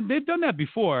weird. They've done that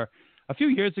before. A few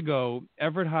years ago,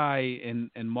 Everett High and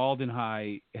Malden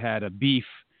High had a beef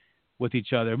with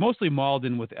each other, mostly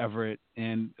Malden with Everett,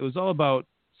 and it was all about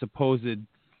supposed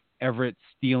Everett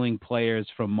stealing players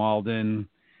from Malden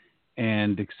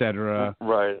and et cetera.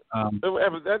 Right. That's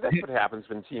what happens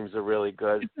when teams are really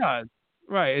good. It does.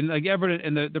 Right. And like Everett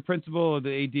and the principal of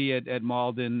the AD at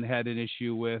Malden had an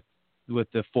issue with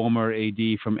the former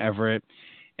AD from Everett.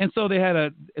 And so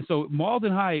so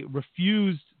Malden High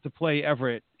refused to play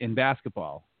Everett in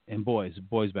basketball, in boys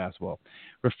basketball,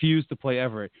 refused to play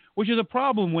Everett, which is a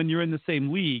problem when you're in the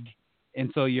same league. And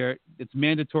so it's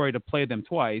mandatory to play them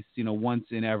twice, once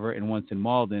in Everett and once in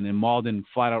Malden, and Malden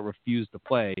flat out refused to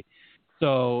play.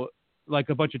 So like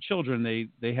a bunch of children,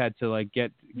 they had to like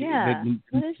get. Yeah.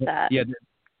 What is that? Yeah.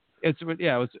 It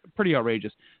was pretty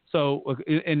outrageous. So,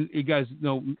 and you guys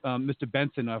know Mr.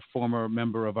 Benson, a former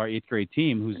member of our 8th grade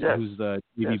team, who's the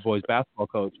UB boys basketball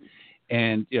coach,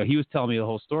 and he was telling me the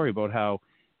whole story about how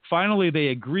finally they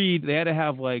agreed. They had to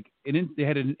have they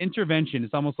had an intervention.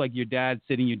 It's almost like your dad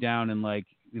sitting you down and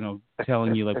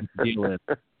telling you what to deal with.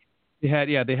 They had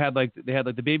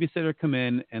the babysitter come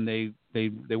in, and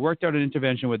they worked out an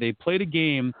intervention where they played a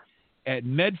game at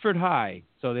Medford High.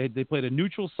 So they played a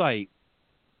neutral site.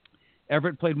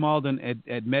 Everett played Malden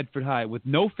at Medford High with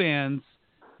no fans,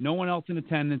 no one else in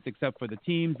attendance except for the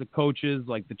teams, the coaches,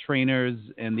 like the trainers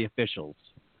and the officials,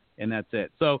 and that's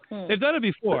it. So they've done it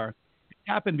before. It's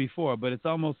happened before, but it's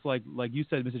almost like you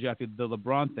said, Mr. Jaffe, the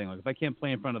LeBron thing. Like, if I can't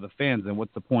play in front of the fans, then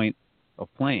what's the point of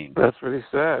playing? That's what he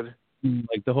said.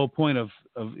 Like the whole point of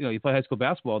you play high school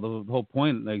basketball, the whole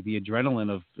point, like the adrenaline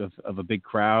of a big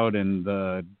crowd and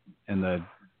the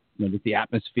just the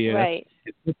atmosphere. Right.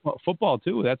 Football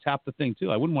too. That's half the thing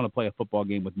too. I wouldn't want to play a football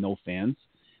game with no fans.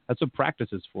 That's what practice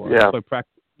is for. Yeah. That's why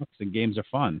practice and games are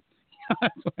fun.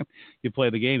 You play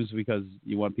the games because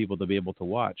you want people to be able to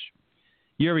watch.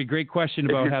 Yuri, great question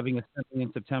about having a session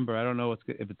in September. I don't know if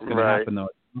it's going to happen though.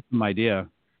 It's some idea.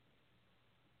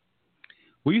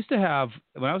 We used to have,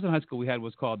 when I was in high school, we had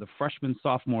what's called the freshman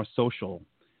sophomore social,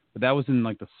 but that was in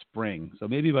the spring. So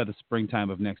maybe by the springtime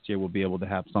of next year, we'll be able to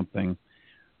have something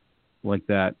like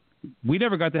that we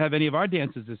never got to have any of our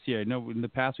dances this year. No, in the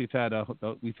past we've had a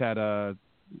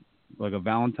like a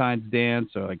Valentine's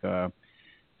dance or like a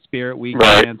Spirit Week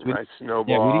dance. Right, snowball.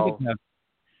 Yeah, we didn't get to have,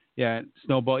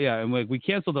 snowball. Yeah, and we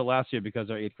canceled it last year because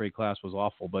our 8th grade class was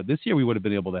awful. But this year we would have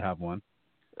been able to have one.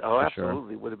 Oh,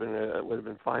 absolutely, would have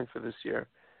been fine for this year.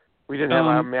 We didn't have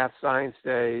our math science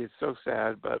day. It's so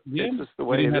sad, but it's just the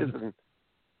way it is.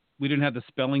 We didn't have the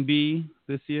spelling bee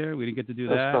this year. We didn't get to do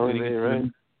that. Spelling bee, right?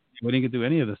 We didn't get to do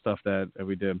any of the stuff that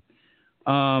we did.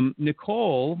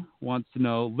 Nicole wants to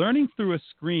know, learning through a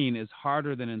screen is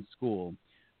harder than in school.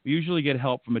 We usually get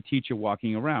help from a teacher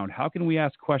walking around. How can we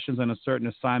ask questions on a certain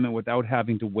assignment without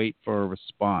having to wait for a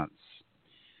response?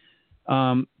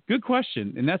 Good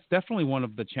question. And that's definitely one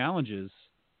of the challenges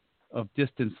of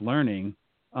distance learning.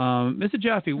 Mr.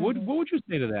 Jaffe, what would you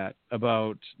say to that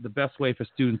about the best way for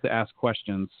students to ask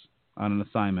questions on an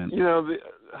assignment?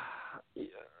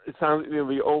 It sounds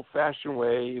the old-fashioned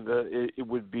way. It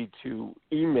would be to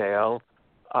email.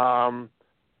 I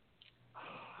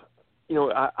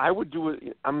would do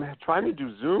it. I'm trying to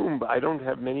do Zoom, but I don't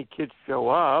have many kids show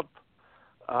up.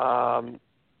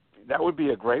 That would be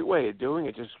a great way of doing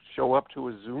it. Just show up to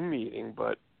a Zoom meeting.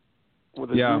 But with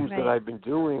the Zooms that I've been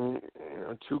doing,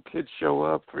 2 kids show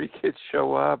up, 3 kids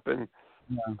show up, and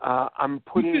I'm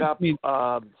putting up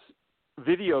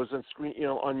videos on screen,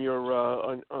 on your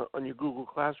on your Google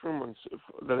Classroom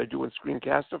that I do in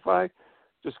Screencastify,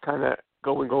 just kind of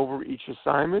going over each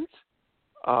assignment.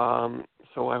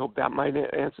 So I hope that might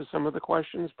answer some of the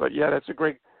questions. But yeah, that's a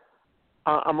great.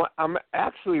 I'm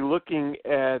actually looking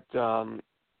at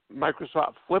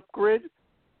Microsoft Flipgrid,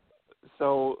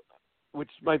 so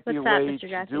which might be a way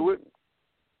to do it.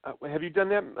 Have you done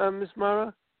that, Ms.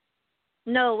 Mara?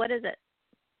 No. What is it?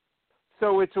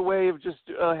 So it's a way of just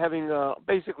having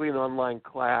basically an online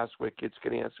class where kids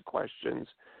can answer questions.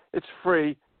 It's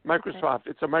free. Microsoft.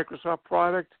 It's a Microsoft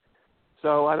product.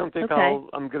 So I don't think I'm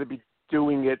going to be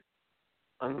doing it,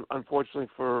 unfortunately,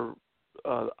 for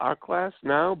our class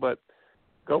now. But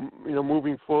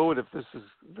moving forward, if this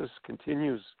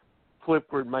continues,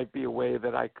 Flipgrid might be a way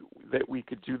that we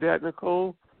could do that,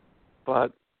 Nicole.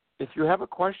 But if you have a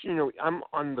question, I'm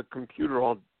on the computer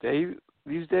all day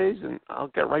these days, and I'll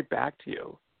get right back to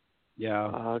you.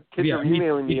 Yeah. Kids are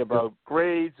emailing me about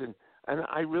grades, and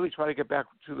I really try to get back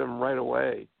to them right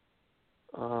away.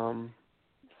 So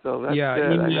that's it.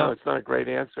 I know it's not a great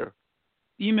answer.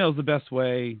 Email's the best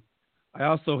way. I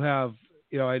also have,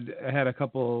 I had a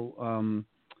couple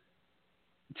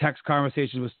text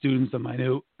conversations with students on my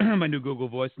new Google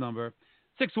Voice number,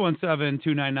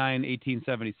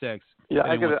 617-299-1876. Yeah,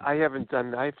 I haven't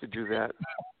done that. I have to do that.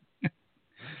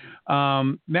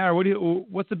 Mara,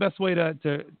 what's the best way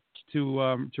to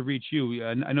reach you?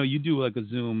 I know you do like a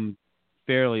Zoom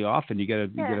fairly often. You get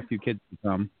a few kids to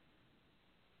come.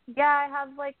 Yeah, I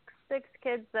have like 6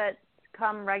 kids that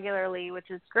come regularly, which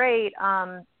is great.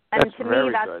 And to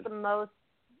me, that's the most.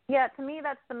 Yeah, to me,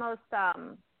 that's the most.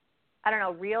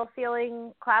 Real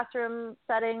feeling classroom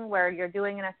setting where you're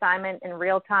doing an assignment in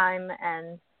real time,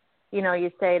 and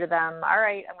you say to them, "All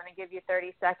right, I'm going to give you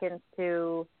 30 seconds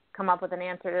to come up with an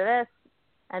answer to this,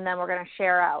 and then we're going to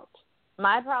share out."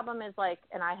 My problem is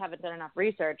and I haven't done enough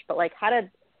research, but how to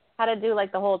do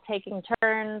the whole taking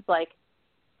turns,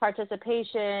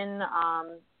 participation.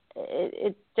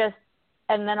 It's just,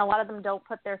 and then a lot of them don't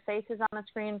put their faces on the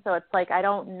screen, so it's I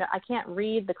don't know, I can't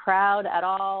read the crowd at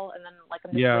all, and then I'm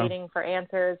just waiting for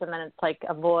answers, and then it's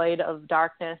a void of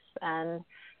darkness. And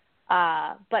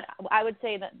but I would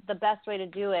say that the best way to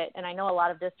do it, and I know a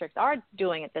lot of districts are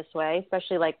doing it this way,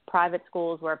 especially private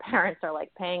schools where parents are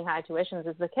paying high tuitions,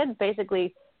 is the kids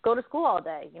basically go to school all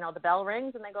day. The bell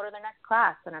rings and they go to their next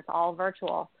class, and it's all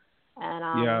virtual.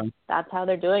 And that's how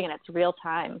they're doing it. It's real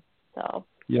time. So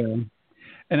yeah,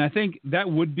 and I think that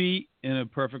would be, in a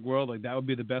perfect world, that would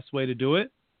be the best way to do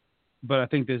it. But I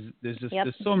think there's there's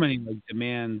so many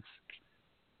demands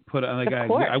put on.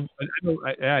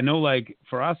 I know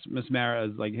for us, Miss Mara,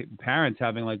 as parents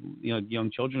having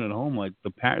young children at home,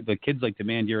 the kids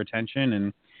demand your attention,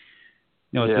 and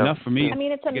it's enough for me. I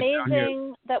mean, it's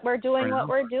amazing that we're doing what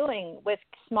we're doing with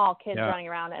small kids running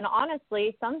around, and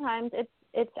honestly, sometimes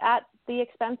it's at the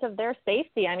expense of their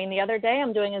safety. I mean, the other day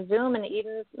I'm doing a Zoom and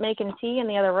Eden's making tea in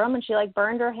the other room, and she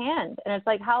burned her hand, and it's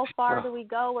how far do we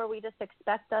go where we just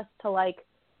expect us to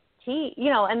tea,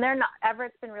 and they're not.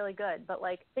 Everett's been really good, but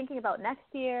thinking about next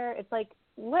year, it's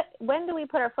when do we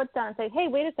put our foot down and say, hey,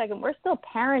 wait a second, we're still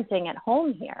parenting at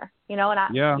home here,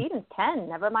 and Eden's 10,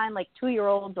 never mind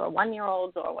 2-year-olds or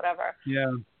 1-year-olds or whatever.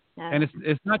 Yeah. And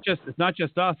it's not just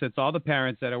us. It's all the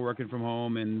parents that are working from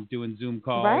home and doing Zoom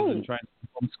calls and trying to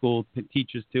homeschool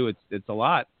teachers too. It's a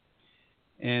lot.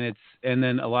 and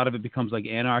then a lot of it becomes like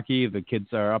anarchy. The kids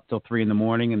are up till 3 a.m.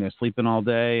 and they're sleeping all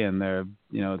day, and they're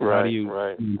how do you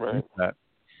do that?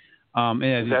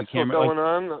 Is that still going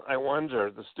on? I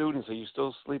wonder. The students, are you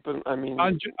still sleeping? I mean,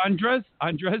 Andres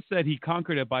said he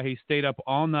conquered it by he stayed up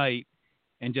all night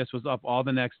and just was up all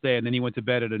the next day, and then he went to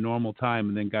bed at a normal time,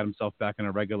 and then got himself back in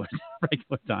a regular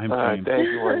time frame. Thank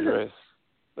you, Andres.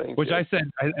 Which I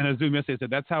said, and a Zoom yesterday, I said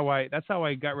that's how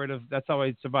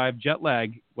I survived jet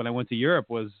lag when I went to Europe.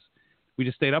 Was we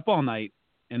just stayed up all night,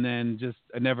 and then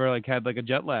I never had a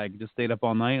jet lag. Just stayed up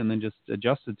all night and then just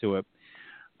adjusted to it.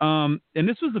 And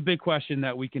this was a big question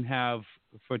that we can have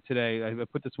for today. I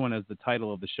put this one as the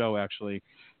title of the show. Actually,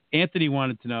 Anthony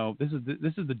wanted to know. This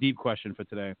is the deep question for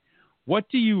today. What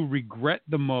do you regret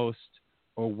the most,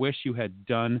 or wish you had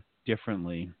done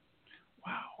differently?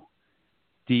 Wow,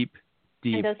 deep.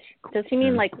 And does he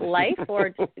mean life or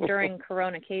during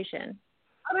Coronication?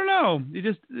 I don't know. You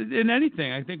just in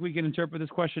anything. I think we can interpret this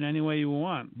question any way you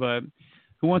want. But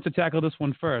who wants to tackle this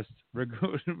one first?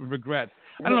 Regrets.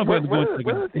 I don't know if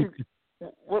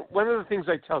one of the things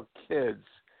I tell kids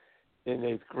in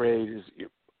 8th grade is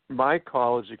my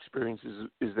college experience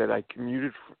is that I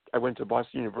commuted. I went to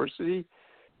Boston University,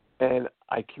 and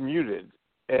I commuted.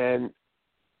 And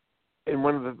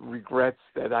one of the regrets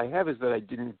that I have is that I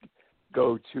didn't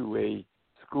go to a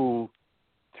school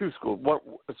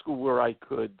where I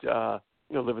could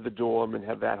live at the dorm and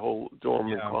have that whole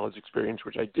dorm and college experience,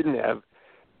 which I didn't have.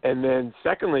 And then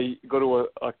secondly, go to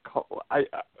a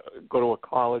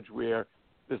college where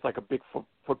there's a big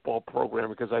football program,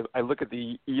 because I look at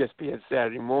the ESPN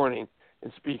Saturday morning,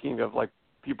 and speaking of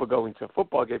people going to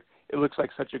football games, it looks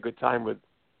like such a good time with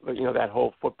that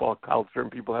whole football culture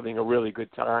and people having a really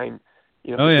good time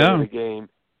the game.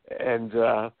 And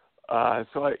so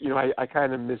I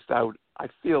kind of missed out. I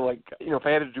feel like if I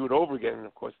had to do it over again, and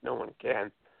of course no one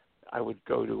can, I would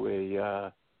go to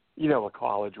a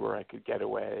college where I could get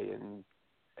away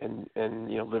and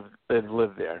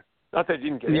live there. Not that I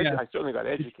didn't get educated. I certainly got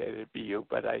educated at BU,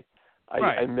 but I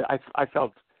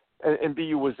felt, and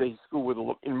BU was a school where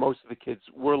most of the kids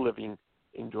were living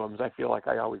in dorms. I feel like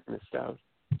I always missed out.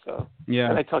 So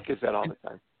and I tell kids that all the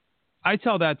time. I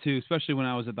tell that too, especially when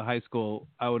I was at the high school.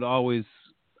 I would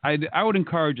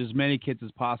encourage as many kids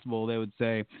as possible. They would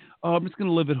say, "Oh, I'm just going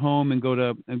to live at home and go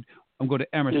to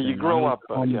Emerson." Yeah, you grow up,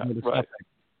 right.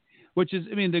 Which is,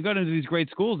 they're going to these great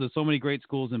schools. There's so many great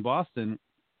schools in Boston,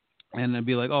 and they'd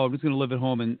be like, "Oh, I'm just going to live at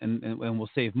home and we'll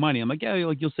save money." I'm like, "Yeah,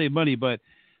 you'll save money, but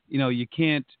you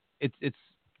can't.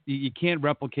 You can't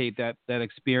replicate that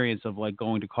experience of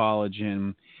going to college,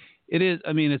 and it is.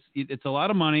 It's a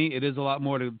lot of money. It is a lot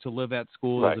more to live at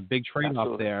school. There's a big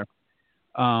trade-off there."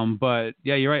 But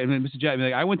yeah, you're right. Mr. Jack,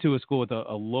 I went to a school with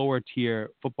a lower tier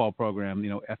football program,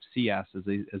 FCS as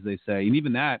they say, and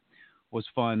even that was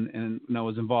fun. And I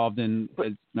was involved in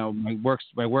my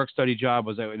work study job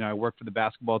was I worked for the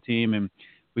basketball team, and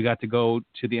we got to go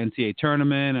to the NCAA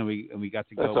tournament, and we got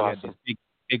to go. That's awesome. We had these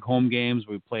big home games.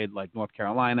 We played North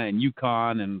Carolina and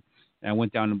UConn, and I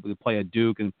went down to play at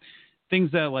Duke, and things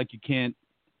that you can't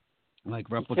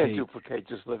replicate. You can't duplicate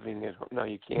just living at home. No,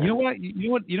 you can't. You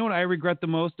know what I regret the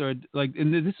most, and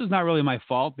this is not really my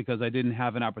fault because I didn't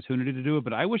have an opportunity to do it,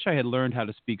 but I wish I had learned how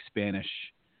to speak Spanish.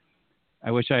 I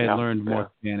wish I had learned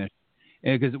more Spanish,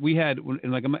 because we had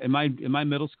in my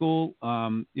middle school,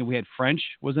 we had French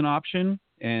was an option,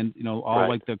 and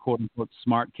all the quote unquote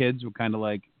smart kids were kind of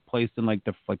placed in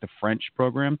the French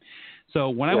program. So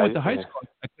when I went to high school,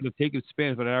 I could have taken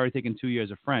Spanish, but I'd already taken 2 years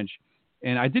of French.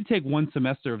 And I did take one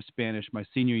semester of Spanish my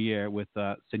senior year with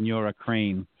Senora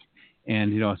Crane,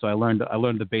 and so I learned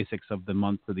the basics of the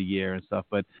month of the year and stuff.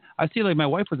 But I see my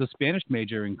wife was a Spanish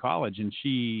major in college, and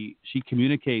she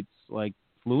communicates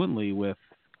fluently with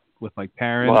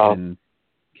parents and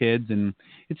kids, and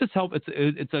it's just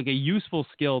it's a useful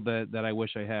skill that I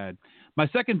wish I had. My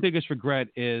second biggest regret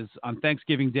is on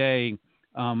Thanksgiving Day,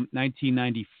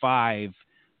 1995.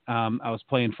 I was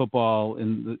playing football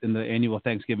in the annual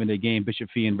Thanksgiving Day game, Bishop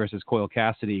Feehan versus Coyle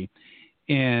Cassidy,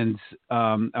 and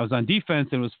I was on defense,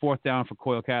 and it was 4th down for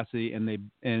Coyle Cassidy,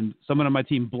 and someone on my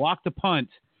team blocked a punt,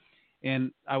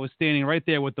 and I was standing right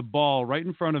there with the ball right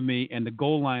in front of me and the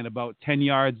goal line about 10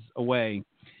 yards away,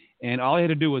 and all I had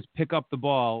to do was pick up the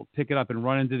ball, pick it up, and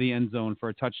run into the end zone for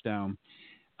a touchdown.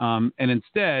 And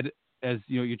instead, as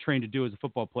you're trained to do as a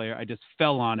football player, I just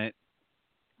fell on it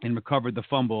and recovered the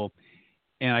fumble.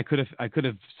 And I could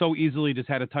have so easily just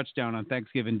had a touchdown on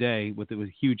Thanksgiving Day with a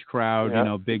huge crowd,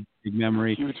 big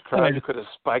memory. Huge crowd. You could have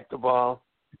spiked the ball.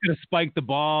 I could have spiked the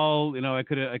ball. I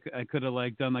could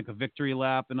have done a victory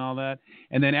lap and all that.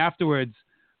 And then afterwards,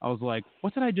 I was like,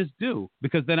 what did I just do?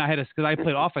 Because then because I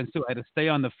played offense too. I had to stay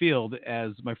on the field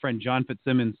as my friend John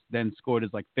Fitzsimmons then scored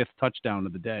his like 5th touchdown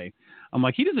of the day. I'm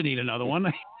like, he doesn't need another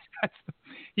one.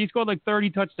 He scored like 30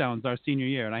 touchdowns our senior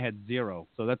year, and I had 0.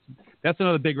 So that's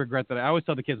another big regret that I always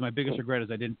tell the kids. My biggest regret is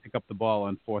I didn't pick up the ball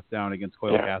on 4th down against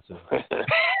Coyle Castle.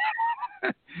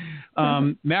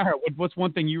 Mara, what's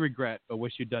one thing you regret or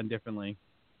wish you'd done differently?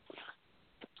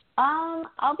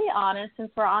 I'll be honest,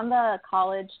 since we're on the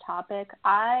college topic,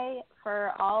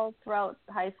 for all throughout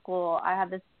high school, I had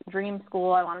this dream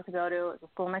school I wanted to go to. It was a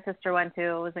school my sister went to.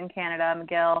 It was in Canada,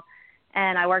 McGill.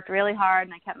 And I worked really hard,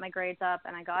 and I kept my grades up,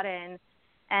 and I got in.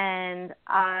 And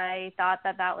I thought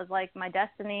that was like my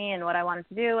destiny and what I wanted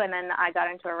to do. And then I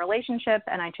got into a relationship,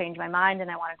 and I changed my mind,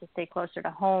 and I wanted to stay closer to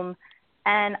home.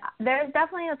 And there's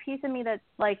definitely a piece of me that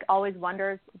like always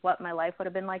wonders what my life would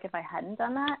have been like if I hadn't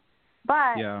done that.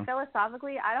 But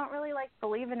philosophically, I don't really like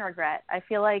believe in regret. I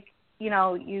feel like,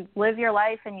 you live your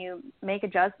life and you make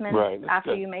adjustments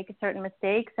after you make certain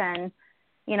mistakes. And,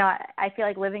 I feel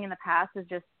like living in the past is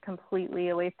just completely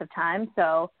a waste of time.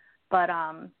 So, but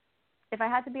if I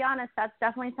had to be honest, that's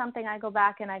definitely something I go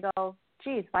back and I go,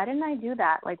 geez, why didn't I do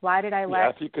that? Like, why did I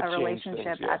let a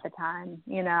relationship at the time,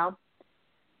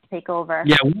 take over?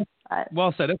 Yeah,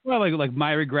 well said. That's why like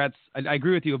my regrets. I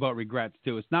agree with you about regrets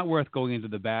too. It's not worth going into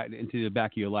the back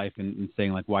of your life and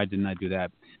saying like, why didn't I do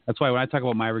that? That's why when I talk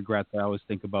about my regrets, I always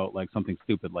think about like something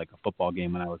stupid like a football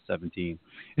game when I was 17.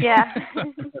 Yeah.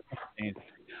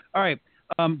 All right.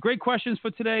 Great questions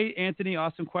for today, Anthony.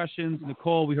 Awesome questions.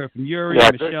 Nicole, we heard from Yuri,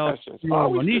 Michelle,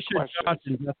 Anisha, Josh,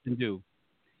 and Justin Du.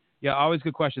 Yeah, always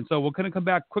good question. So we're going to come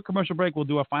back. Quick commercial break. We'll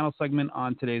do our final segment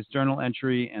on today's journal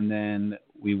entry, and then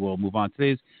we will move on.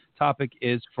 Today's topic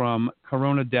is from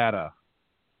Corona Data.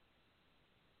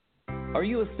 Are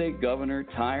you a state governor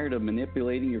tired of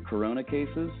manipulating your corona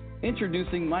cases?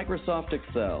 Introducing Microsoft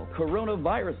Excel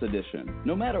Coronavirus Edition.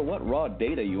 No matter what raw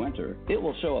data you enter, it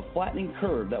will show a flattening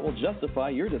curve that will justify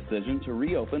your decision to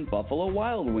reopen Buffalo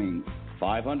Wild Wings.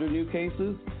 500 new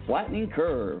cases, flattening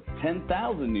curve.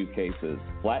 10,000 new cases,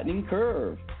 flattening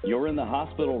curve. You're in the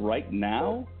hospital right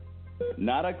now?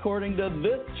 Not according to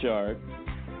this chart.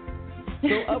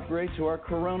 So upgrade to our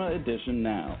Corona Edition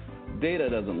now. Data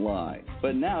doesn't lie,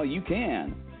 but now you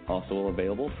can. Also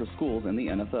available for schools and the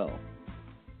NFL.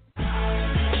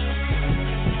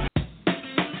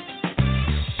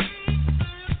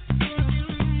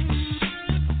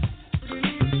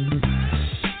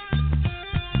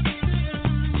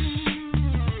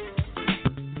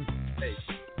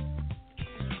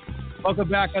 Welcome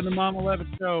back on the Mama Levitt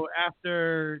Show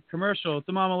after commercial. It's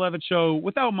the Mama Levitt Show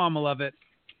without Mama Levitt.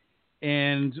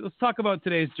 And let's talk about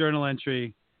today's journal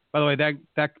entry. By the way,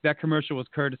 that commercial was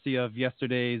courtesy of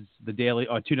yesterday's The Daily,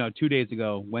 2 days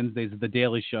ago, Wednesday's The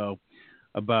Daily Show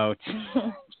about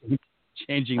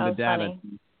changing the data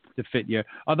to fit your.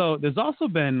 Although there's also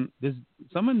been,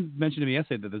 someone mentioned to me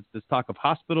yesterday that there's this talk of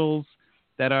hospitals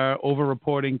that are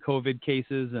over-reporting COVID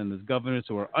cases, and there's governors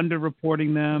who are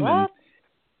under-reporting them. What?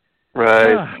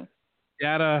 Right.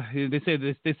 Data. They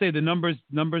say the numbers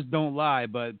don't lie,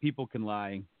 but people can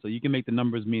lie. So you can make the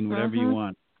numbers mean whatever you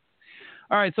want.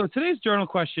 All right. So today's journal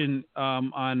question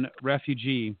on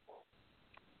refugee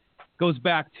goes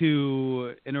back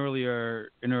to an earlier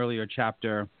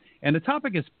chapter, and the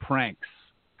topic is pranks.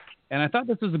 And I thought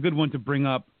this was a good one to bring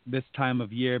up this time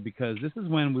of year because this is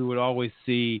when we would always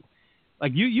see,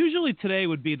 like, usually today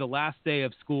would be the last day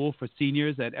of school for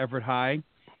seniors at Everett High.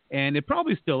 And it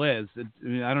probably still is.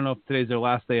 I don't know if today's their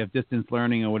last day of distance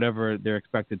learning or whatever they're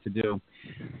expected to do.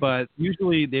 But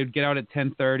usually they would get out at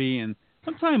 10:30, and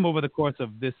sometime over the course of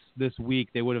this week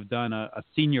they would have done a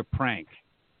senior prank,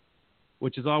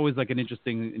 which is always like an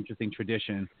interesting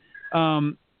tradition.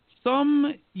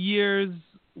 Some years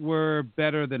were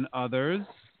better than others.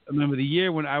 I remember the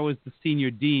year when I was the senior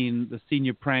dean, the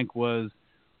senior prank was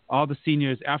all the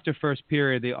seniors, after first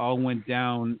period, they all went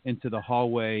down into the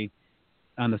hallway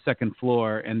on the second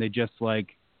floor, and they just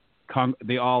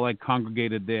they all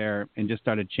congregated there and just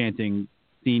started chanting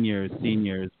seniors,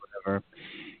 whatever,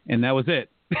 and that was it.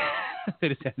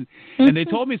 And they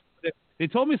told me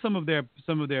some of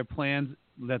their plans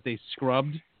that they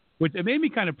scrubbed, which it made me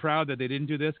kind of proud that they didn't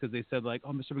do this because they said like,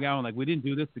 oh, Mr. McGowan, we didn't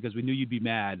do this because we knew you'd be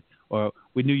mad, or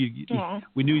we knew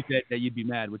that you'd be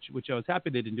mad, which I was happy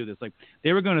they didn't do this. Like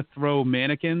they were going to throw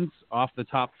mannequins off the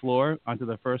top floor onto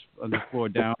the floor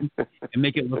down and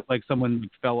make it look like someone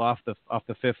fell off the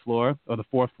 5th floor or the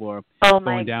 4th floor. Oh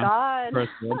going my down God.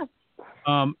 First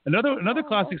floor. Another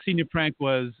classic senior prank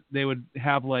was they would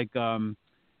have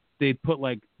they'd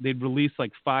release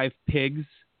 5 pigs.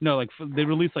 No, they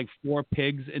released 4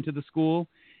 pigs into the school,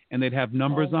 and they'd have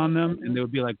numbers on them, and there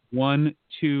would be like 1,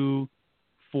 2,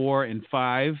 4, and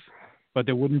 5, but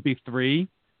there wouldn't be 3,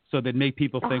 so they'd make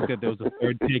people think that there was a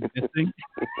third pig missing.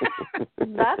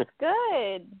 That's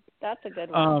good. That's a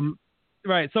good one.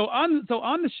 Right. So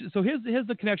here's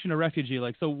the connection to refugee.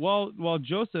 Like, so while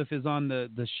Joseph is on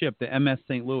the ship, the MS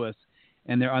St. Louis,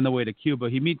 and they're on the way to Cuba,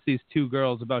 he meets these 2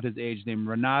 girls about his age named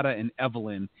Renata and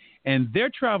Evelyn, and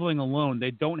they're traveling alone.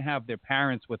 They don't have their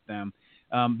parents with them.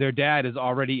 Their dad is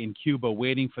already in Cuba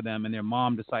waiting for them, and their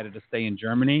mom decided to stay in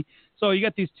Germany. So you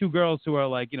got these 2 girls who are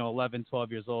like, 11,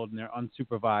 12 years old, and they're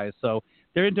unsupervised. So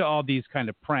they're into all these kind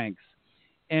of pranks.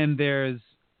 And there's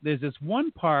this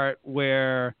one part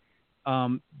where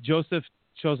Joseph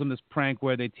shows them this prank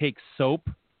where they take soap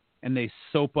and they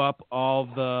soap up all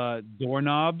the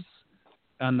doorknobs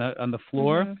on the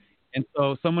floor. Mm-hmm. And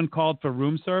so someone called for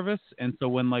room service, and so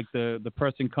when like the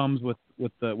person comes with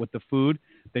the food,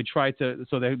 they try to,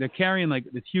 so they're carrying like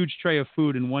this huge tray of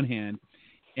food in one hand,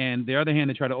 and the other hand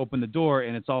they try to open the door,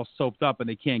 and it's all soaped up and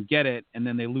they can't get it, and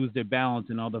then they lose their balance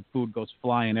and all the food goes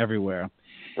flying everywhere.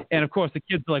 And of course the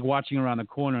kids are like watching around the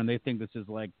corner, and they think this is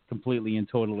like completely and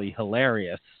totally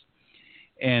hilarious.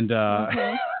 And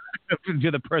to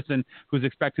the person who's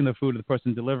expecting the food, or the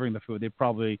person delivering the food, they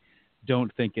probably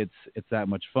don't think it's that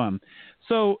much fun.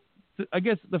 So I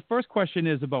guess the first question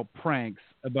is about pranks.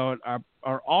 About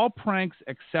are all pranks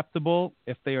acceptable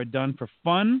if they are done for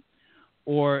fun,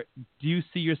 or do you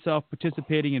see yourself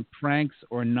participating in pranks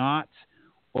or not?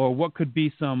 Or what could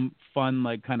be some fun,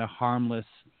 like kind of harmless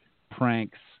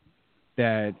pranks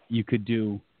that you could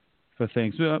do for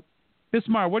things?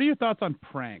 Bismarck, what are your thoughts on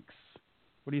pranks?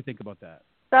 What do you think about that?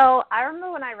 So I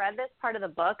remember when I read this part of the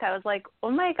book, I was like,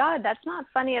 oh my God, that's not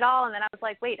funny at all. And then I was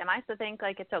like, wait, am I supposed to think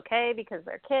like it's okay because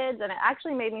they're kids? And it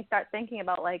actually made me start thinking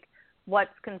about like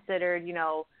what's considered,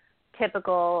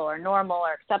 typical or normal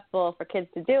or acceptable for kids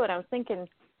to do. And I was thinking,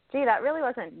 gee, that really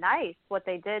wasn't nice what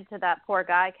they did to that poor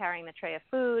guy carrying the tray of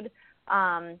food.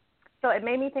 So it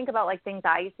made me think about like things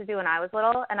I used to do when I was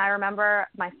little. And I remember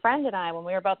my friend and I, when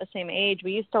we were about the same age,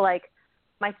 we used to like,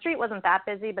 my street wasn't that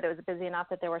busy, but it was busy enough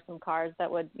that there were some cars that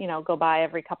would, go by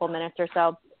every couple minutes or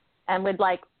so, and would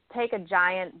like take a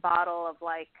giant bottle of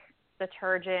like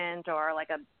detergent or like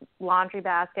a laundry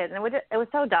basket, and it was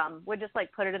so dumb. We'd just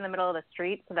like put it in the middle of the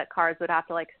street so that cars would have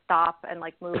to like stop and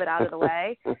like move it out of the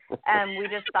way, and we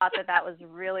just thought that was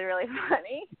really, really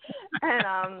funny.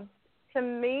 And to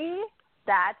me,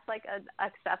 that's like an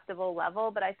acceptable level.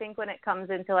 But I think when it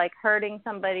comes into like hurting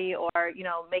somebody or,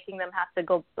 making them have to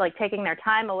go, like taking their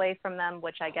time away from them,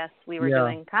 which I guess we were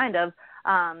doing kind of,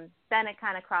 then it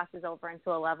kind of crosses over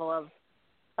into a level of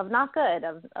not good,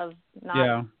 of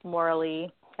not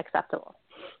morally acceptable.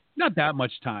 Not that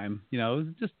much time, it was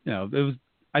just, it was,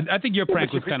 I think your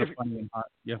prank was kind of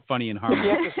funny and harmless. You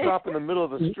have to stop in the middle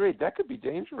of the street. That could be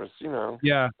dangerous,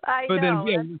 Yeah, I know.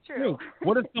 That's true.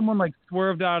 What if someone like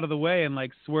swerved out of the way and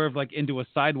like swerved like into a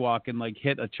sidewalk and like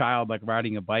hit a child like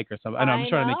riding a bike or something? I know. I'm just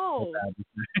trying to make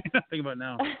it so bad. Think about it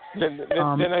now. Then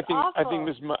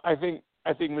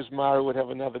I think Ms. Mara would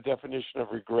have another definition of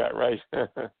regret, right?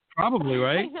 Probably,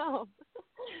 right? I know.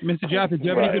 Mr. Jaffe, do you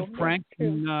have any good pranks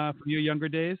from your younger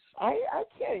days? I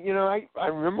can't. I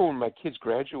remember when my kids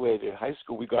graduated high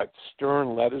school, we got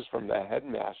stern letters from the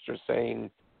headmaster saying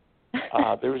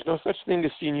there is no such thing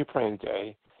as senior prank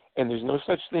day, and there's no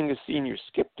such thing as senior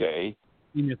skip day.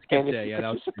 Senior skip and day, if you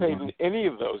participate in any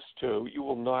of those two, you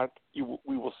will not.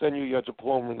 We will send you your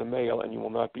diploma in the mail, and you will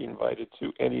not be invited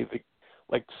to any of the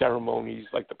like ceremonies,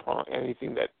 like the prom,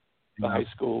 anything that the high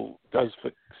school does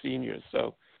for seniors.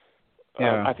 So.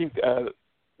 I think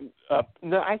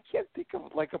no, I can't think of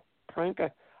like a prank.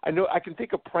 I know I can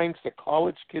think of pranks that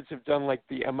college kids have done, like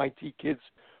the MIT kids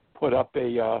put up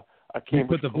a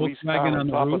Cambridge police car on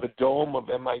top of the dome of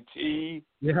MIT.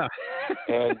 Yeah.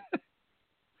 And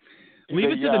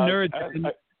leave it to the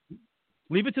nerds.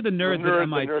 Leave it to the nerds at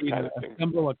MIT to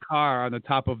assemble a car on the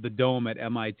top of the dome at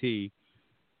MIT.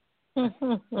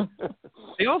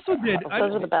 They also did.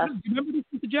 Those are the best. Do you remember this,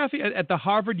 Mr. Jaffe, at the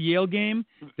Harvard-Yale game?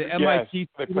 The MIT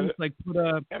students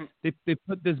they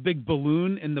put this big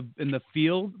balloon in the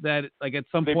field that like at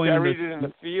some point they buried it in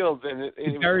the field, and it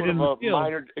was a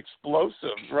minor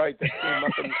explosive, right? That came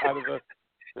up out of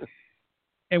the.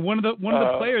 And one of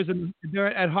the players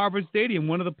they're at Harvard Stadium.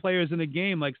 One of the players in the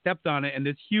game like stepped on it, and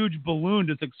this huge balloon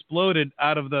just exploded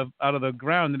out of the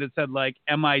ground, and it said like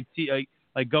MIT.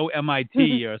 Like go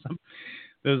MIT or something.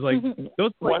 There's like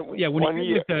those. When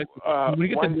you get the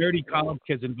nerdy college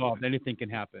kids involved, anything can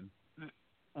happen.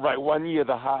 Right. One year,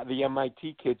 the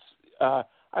MIT kids. I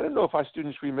don't know if our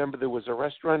students remember. There was a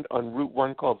restaurant on Route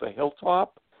 1 called the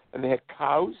Hilltop, and they had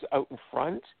cows out in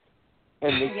front.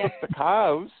 and they took the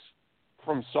cows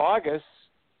from Saugus,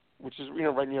 which is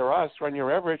right near us, right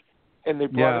near Everett, and they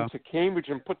brought them to Cambridge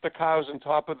and put the cows on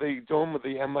top of the dome of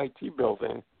the MIT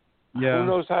building. Yeah. Who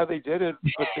knows how they did it,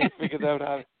 but they figured out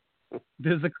how.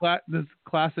 There's this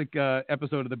classic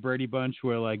episode of the Brady Bunch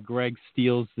where like Greg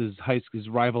steals his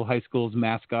rival high school's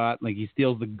mascot. Like he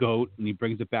steals the goat and he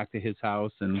brings it back to his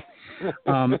house. And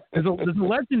there's a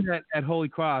legend at Holy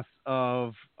Cross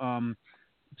of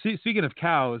speaking of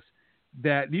cows,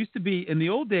 that used to be in the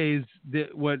old days.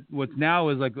 What's now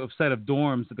is like a set of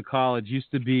dorms at the college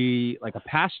used to be like a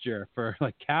pasture for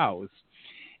like cows.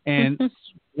 And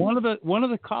one of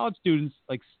the college students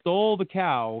like stole the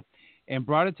cow and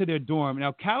brought it to their dorm.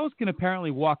 Now, cows can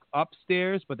apparently walk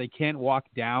upstairs, but they can't walk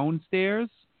downstairs.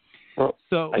 Well,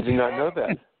 so I did not know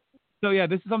that. So yeah,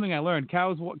 this is something I learned.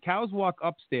 Cows walk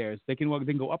upstairs. They can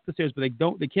go up the stairs, but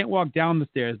they can't walk down the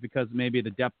stairs because maybe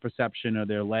the depth perception or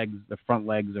their front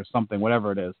legs or something,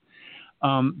 whatever it is.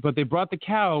 But they brought the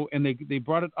cow and they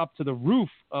brought it up to the roof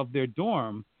of their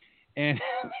dorm and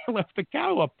left the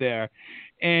cow up there.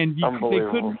 And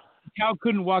the cow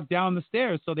couldn't walk down the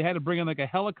stairs, so they had to bring in like a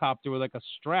helicopter with like a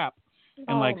strap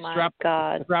and strap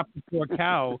the poor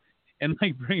cow and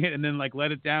like bring it and then like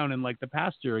let it down in like the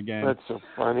pasture again. That's so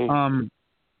funny.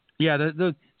 Yeah,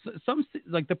 some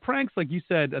like the pranks, like you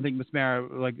said, I think Miss Mara,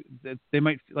 like they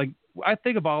might like. I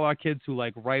think of all our kids who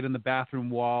like write in the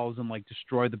bathroom walls and like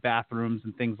destroy the bathrooms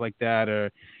and things like that, or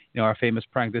our famous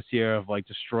prank this year of like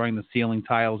destroying the ceiling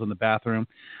tiles in the bathroom.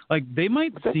 Like they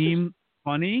might seem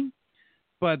funny,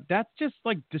 but that's just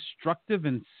like destructive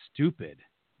and stupid,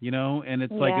 and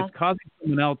it's like it's causing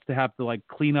someone else to have to like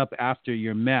clean up after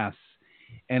your mess,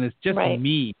 and it's just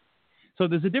mean. So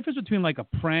there's a difference between like a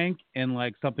prank and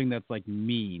like something that's like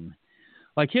mean.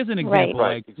 Like here's an example.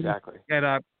 Right, exactly.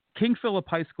 At King Philip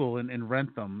High School in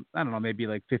Rentham, I don't know, maybe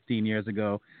like 15 years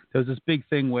ago, there was this big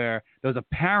thing where there was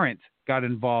a parent got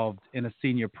involved in a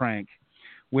senior prank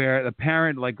where the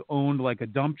parent like owned like a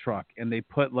dump truck and they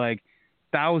put like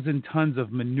 1,000 tons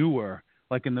of manure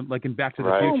like in Back to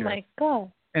the Future. Oh my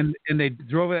God. And they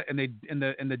drove it and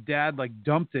the dad like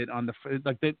dumped it on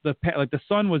the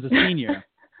son was a senior.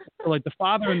 So, like the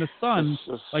father and the son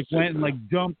like went and like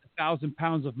dumped 1,000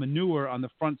 pounds of manure on the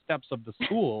front steps of the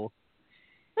school.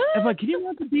 It's like, can you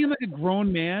imagine being like a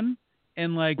grown man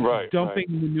and like dumping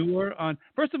manure on?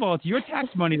 First of all, it's your tax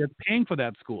money that's paying for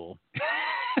that school,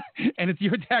 and it's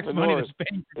your tax money that's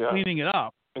paying for cleaning it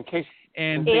up. In case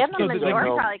the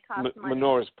manure probably costs money.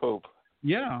 Manure's poop.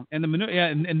 Yeah, and the manure,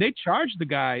 and they charged the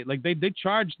guy like they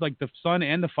charged like the son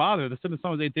and the father. The son and the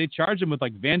son they charged him with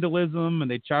like vandalism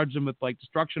and they charged him with like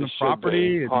destruction of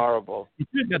property. Horrible.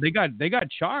 Yeah, they got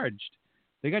charged.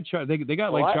 They got charged. They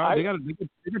got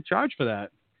charged for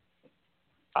that.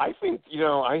 I think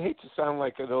I hate to sound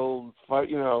like an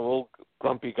old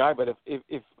grumpy guy, but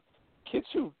if kids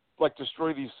who like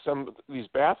destroy these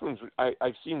bathrooms,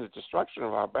 I've seen the destruction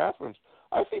of our bathrooms.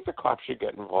 I think the cops should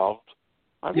get involved.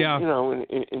 I mean,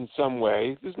 in some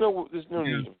way, there's no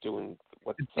need of doing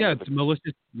what. It's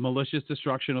malicious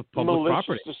destruction of public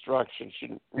property. Malicious destruction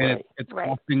shouldn't. And it's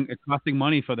costing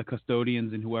money for the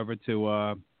custodians and whoever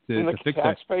to fix it.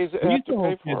 Taxpayers have to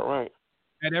pay for it, right?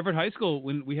 At Everett High School,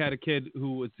 when we had a kid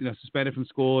who was suspended from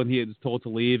school and he was told to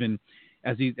leave, and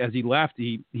as he left,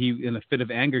 he in a fit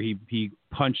of anger he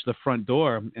punched the front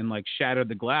door and like shattered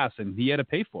the glass, and he had to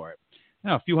pay for it.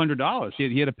 A few $100s.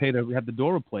 He had to pay to have the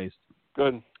door replaced.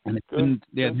 Good. And him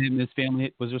and his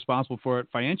family was responsible for it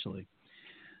financially.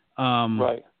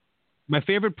 Right. My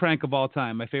favorite prank of all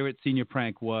time, my favorite senior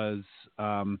prank was,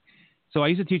 so I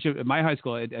used to teach at my high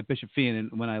school at Bishop Fien,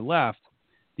 and when I left,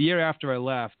 the year after I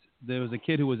left, there was a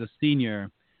kid who was a senior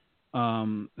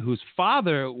whose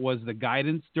father was the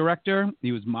guidance director.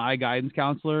 He was my guidance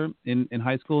counselor in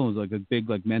high school and was like a big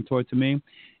like mentor to me.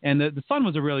 And the son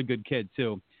was a really good kid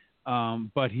too.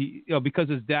 But he, because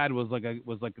his dad was like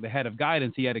the head of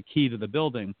guidance, he had a key to the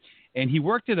building, and he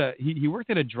worked at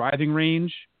a driving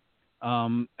range,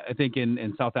 I think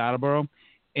in South Attleboro,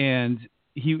 and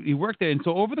he worked there. And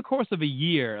so over the course of a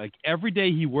year, like every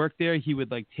day he worked there, he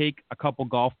would like take a couple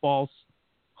golf balls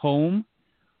home,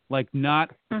 like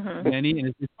not many.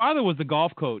 And his father was the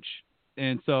golf coach,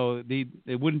 and so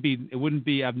it wouldn't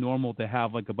be abnormal to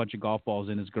have like a bunch of golf balls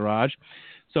in his garage.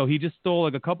 So he just stole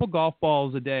like a couple golf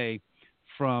balls a day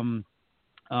from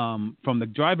the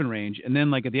driving range, and then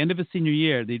like at the end of his senior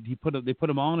year, they put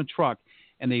them all in a truck,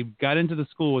 and they got into the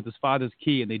school with his father's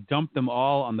key, and they dumped them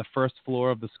all on the first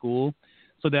floor of the school,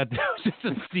 so that there was just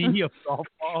a sea of golf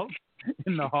balls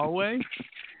in the hallway.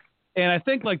 And I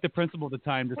think like the principal at the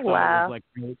time just thought it was like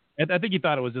really, I think he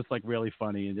thought it was just like really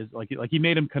funny, and just like he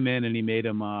made him come in and he made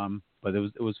him but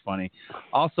it was funny.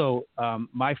 Also,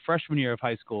 my freshman year of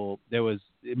high school, there was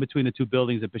in between the two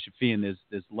buildings at Bishop Fee, and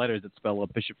there's letters that spell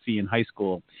out Bishop Fee in high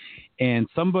school, and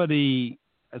some of the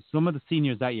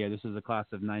seniors that year, this is a class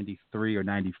of 93 or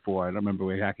 94, I don't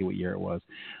remember exactly what year it was,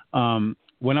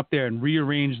 went up there and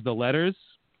rearranged the letters.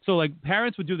 So, like,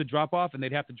 parents would do the drop-off, and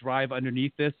they'd have to drive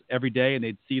underneath this every day, and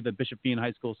they'd see the Bishop Fee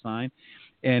High School sign.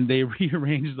 And they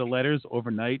rearranged the letters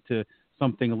overnight to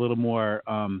something a little more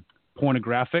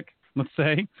pornographic, let's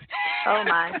say. Oh,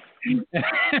 my. And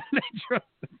they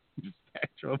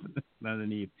drove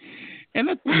underneath. And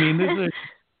that's, I mean,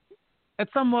 at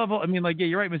some level, I mean, like, yeah,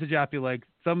 you're right, Mr. Jaffe. Like,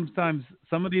 sometimes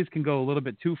some of these can go a little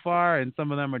bit too far, and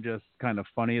some of them are just kind of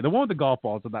funny. The one with the golf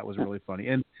balls, that was really funny.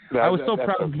 And I was so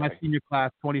proud of my senior class,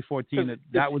 2014,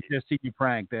 that was their senior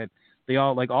prank, that they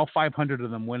all, like, all 500 of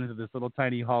them went into this little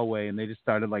tiny hallway, and they just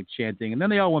started, like, chanting. And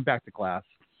then they all went back to class.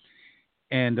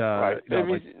 And, right.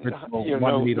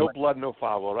 No blood, no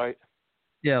foul, right?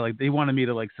 Yeah, like, they wanted me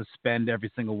to, like, suspend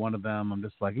every single one of them. I'm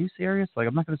just like, are you serious? Like,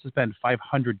 I'm not going to suspend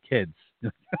 500 kids.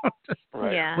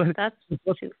 Right. Yeah, that's too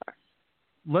far.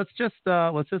 Let's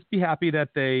just be happy that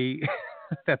they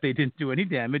that they didn't do any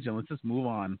damage, and let's just move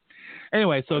on.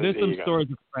 Anyway, so there's some stories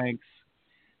of pranks.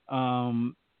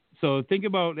 So think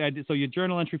about your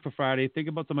journal entry for Friday. Think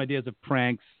about some ideas of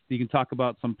pranks. You can talk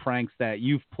about some pranks that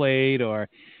you've played, or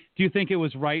do you think it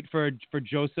was right for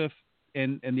Joseph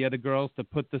and the other girls to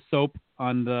put the soap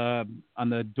on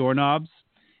the doorknobs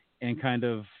and kind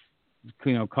of,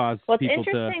 you know, cause people to... Well, it's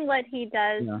interesting what he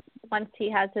does once he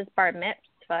has his bar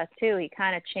mitzvah, too. He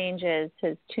kind of changes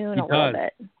his tune a little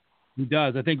bit. He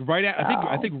does. I think right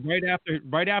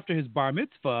after his bar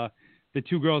mitzvah, the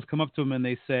two girls come up to him and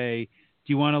they say,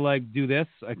 do you want to, like, do this?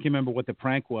 I can't remember what the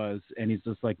prank was. And he's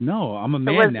just like, no, I'm a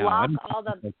man now. I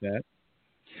don't like that.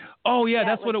 Oh, yeah,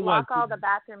 that's what it was. Lock all the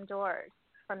bathroom doors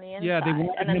from the inside. Yeah,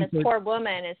 and then this poor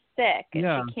woman is sick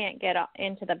and she can't get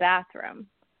into the bathroom.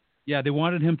 Yeah, they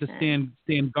wanted him to stand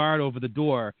guard over the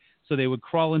door, so they would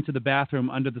crawl into the bathroom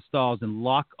under the stalls and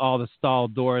lock all the stall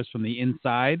doors from the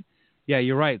inside. Yeah,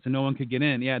 you're right, so no one could get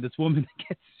in. Yeah, this woman,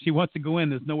 she wants to go in.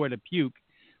 There's nowhere to puke,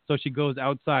 so she goes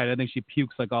outside. I think she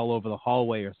pukes, like, all over the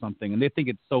hallway or something, and they think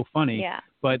it's so funny. Yeah.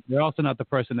 But they're also not the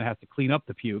person that has to clean up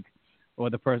the puke, or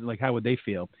the person, like, how would they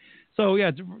feel? So, yeah,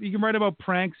 you can write about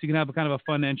pranks. You can have a kind of a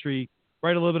fun entry.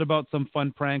 Write a little bit about some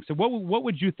fun pranks. So what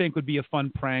would you think would be a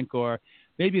fun prank? Or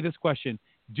maybe this question: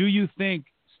 do you think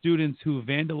students who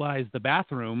vandalize the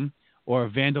bathroom or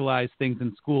vandalize things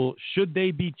in school, should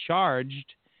they be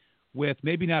charged with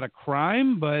maybe not a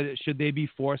crime, but should they be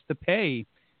forced to pay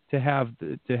to have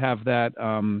that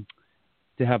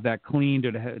cleaned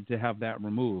or to have that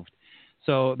removed?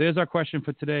 So there's our question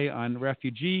for today on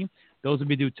refugee. Those will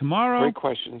be due tomorrow. Great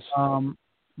questions.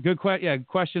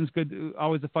 Questions. Good.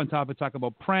 Always a fun topic to talk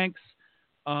about pranks.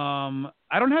 I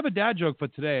don't have a dad joke for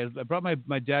today. I brought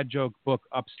my dad joke book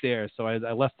upstairs, so I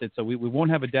left it. So we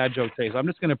won't have a dad joke today. So I'm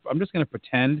just gonna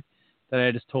pretend that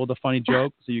I just told a funny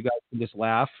joke, so you guys can just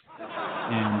laugh.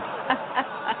 And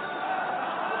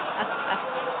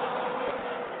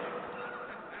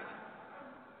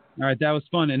all right, that was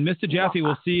fun. And Mr. Jaffe,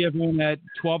 we'll see everyone at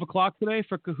 12 o'clock today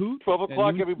for Kahoot. 12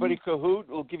 o'clock, everybody, Kahoot.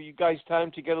 We'll give you guys time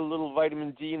to get a little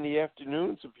vitamin D in the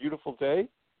afternoon. It's a beautiful day.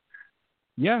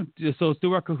 Yeah, so let's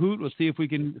do our Kahoot. We'll see if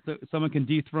someone can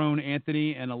dethrone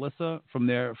Anthony and Alyssa from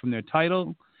their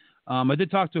title. I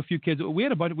did talk to a few kids. We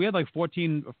had like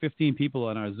 14 or 15 people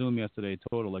on our Zoom yesterday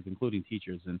total, like including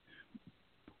teachers, and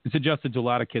it's suggested to a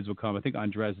lot of kids will come. I think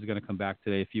Andres is going to come back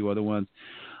today. A few other ones.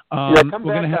 Come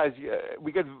back, guys.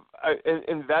 We get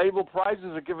invaluable prizes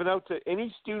are given out to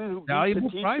any student who beats the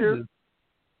teacher. Prizes.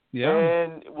 Yeah.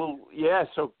 And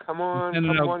so come on.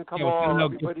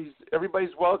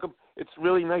 Everybody's welcome. It's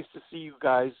really nice to see you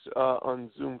guys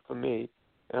on Zoom for me,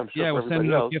 and I'm sure for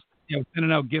everybody else. We're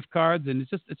sending out gift cards, and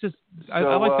it's just. I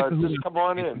like the Kahoot. Just come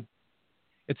on in.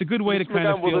 It's a good way to kind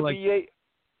of feel like.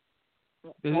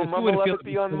 Will Mama Levitt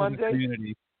be on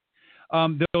Monday?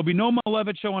 There'll be no Mama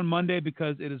Levitt show on Monday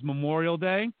because it is Memorial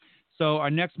Day. So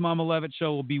our next Mama Levitt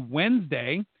show will be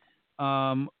Wednesday.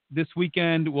 This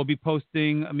weekend we'll be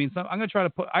posting. I'm going to try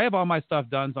to put. I have all my stuff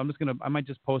done, so I might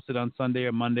just post it on Sunday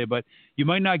or Monday. But you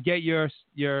might not get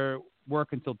your work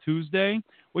until Tuesday,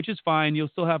 which is fine. You'll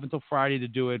still have until Friday to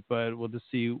do it, but we'll just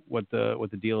see what the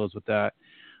deal is with that.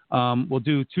 We'll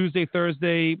do Tuesday,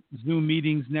 Thursday Zoom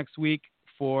meetings next week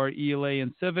for ELA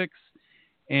and civics.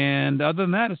 And other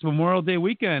than that, it's Memorial Day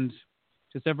weekend.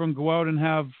 Just everyone go out and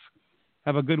have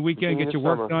a good weekend. Get your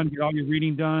work done. Get all your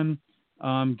reading done.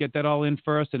 Get that all in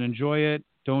first and enjoy it.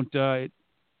 Don't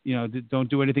don't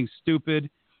do anything stupid.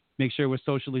 Make sure we're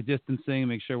socially distancing.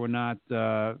 Make sure we're not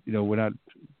we're not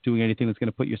doing anything that's going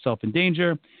to put yourself in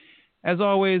danger. As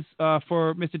always,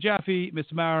 for Mr. Jaffe,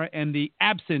 Mr. Mara, and the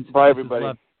absent Bye,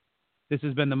 everybody. This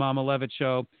has been the Mama Levitt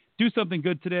Show. Do something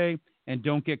good today and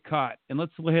don't get caught. And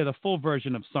let's hear the full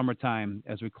version of Summertime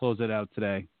as we close it out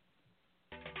today.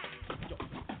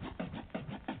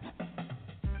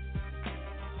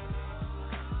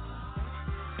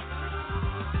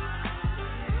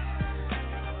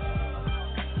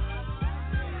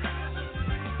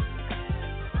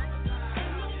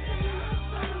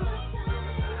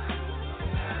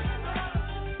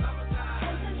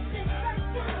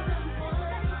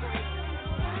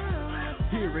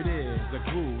 Here it is, the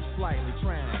groove slightly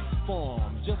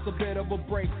transformed. Just a bit of a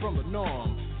break from the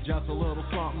norm. Just a little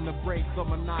something to break the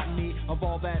monotony of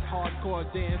all that hardcore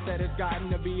dance that has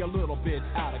gotten to be a little bit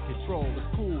out of control.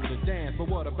 It's cool to dance, but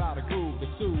what about a groove that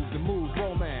soothes and moves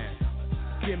romance?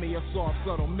 Give me a soft,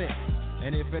 subtle mix.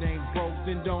 And if it ain't broke,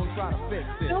 then don't try to fix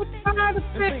it. Don't try to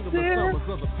And fix think of the it. summers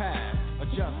of the past.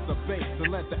 Adjust the bass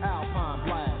and let the alpine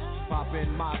blast. Pop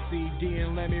in my CD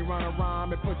and let me run a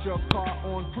rhyme and put your car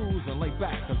on cruise and lay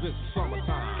back, cause it's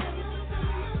summertime.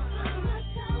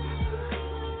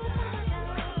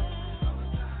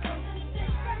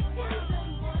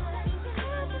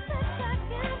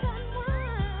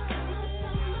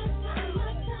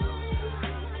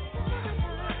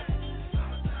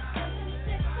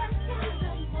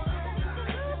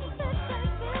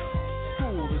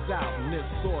 School is out and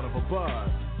it's sort of a buzz.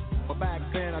 But back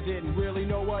then I didn't really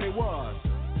know what it was.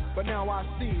 But now I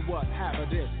see what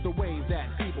happened is the way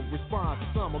that people respond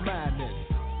to summer madness.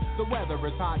 The weather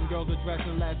is hot and girls are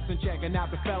dressing less and checking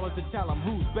out the fellas to tell them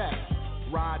who's best.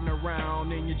 Riding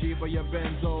around in your Jeep or your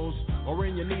Benzos, or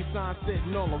in your Nissan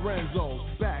sitting on Lorenzo's.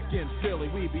 Back in Philly,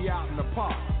 we be out in the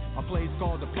park. A place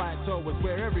called the Plateau is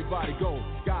where everybody goes.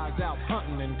 Guys out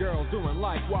hunting and girls doing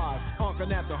likewise.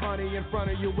 Honking at the honey in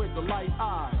front of you with the light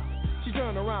eyes. She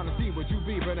turn around and see what you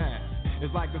beeping at.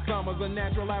 It's like the summer's a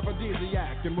natural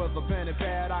aphrodisiac. And with a pen and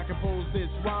pad I compose this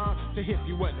rhyme to hit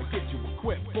you and to get you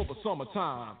equipped for the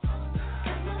summertime.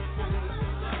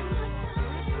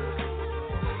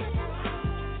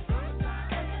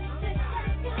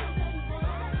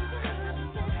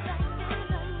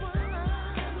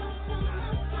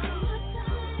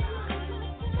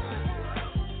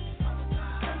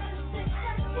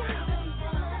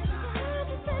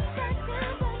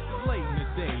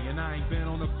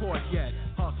 Court yet,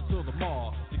 hustle to the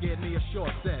mall to get me a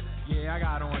short set. Yeah, I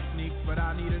got on sneaks, but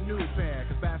I need a new pair,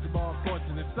 cause basketball courts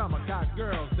in the summer got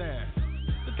girls there.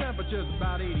 The temperature's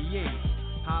about 88.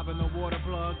 Hop in the water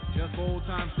plug, just for old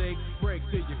time's sake. Break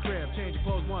to your crib, change your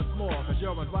clothes once more, cause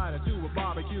you're invited to a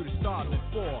barbecue to start at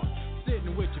 4.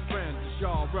 Sitting with your friends as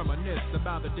y'all reminisce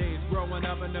about the days growing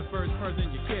up and the first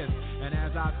person you kissed. And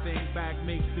as I think back,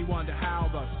 makes me wonder how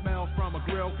the smell from a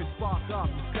grill can spark up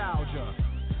nostalgia.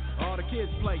 All the kids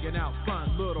playing out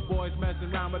front, little boys messing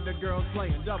around with the girls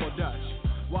playing double dutch.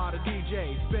 While the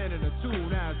DJ spinning a tune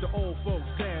as the old folks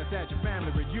dance at your family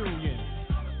reunion.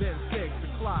 Then 6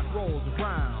 o'clock rolls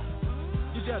around.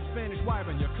 You just finished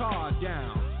wiping your car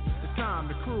down. It's time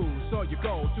to cruise, so you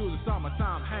go to the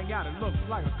summertime hangout. It looks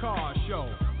like a car show.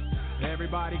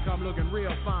 Everybody come looking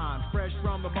real fine, fresh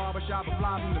from the barbershop or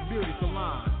fly from the beauty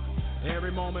salon.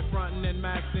 Every moment frontin' and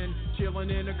maxin',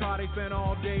 chillin' in the car, they spend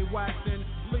all day waxin',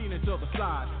 leaning to the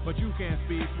side, but you can't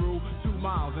speed through 2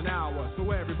 miles an hour,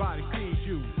 so everybody sees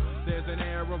you. There's an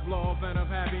air of love and of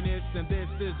happiness, and this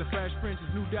is the Fresh Prince's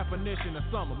new definition of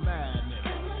summer madness.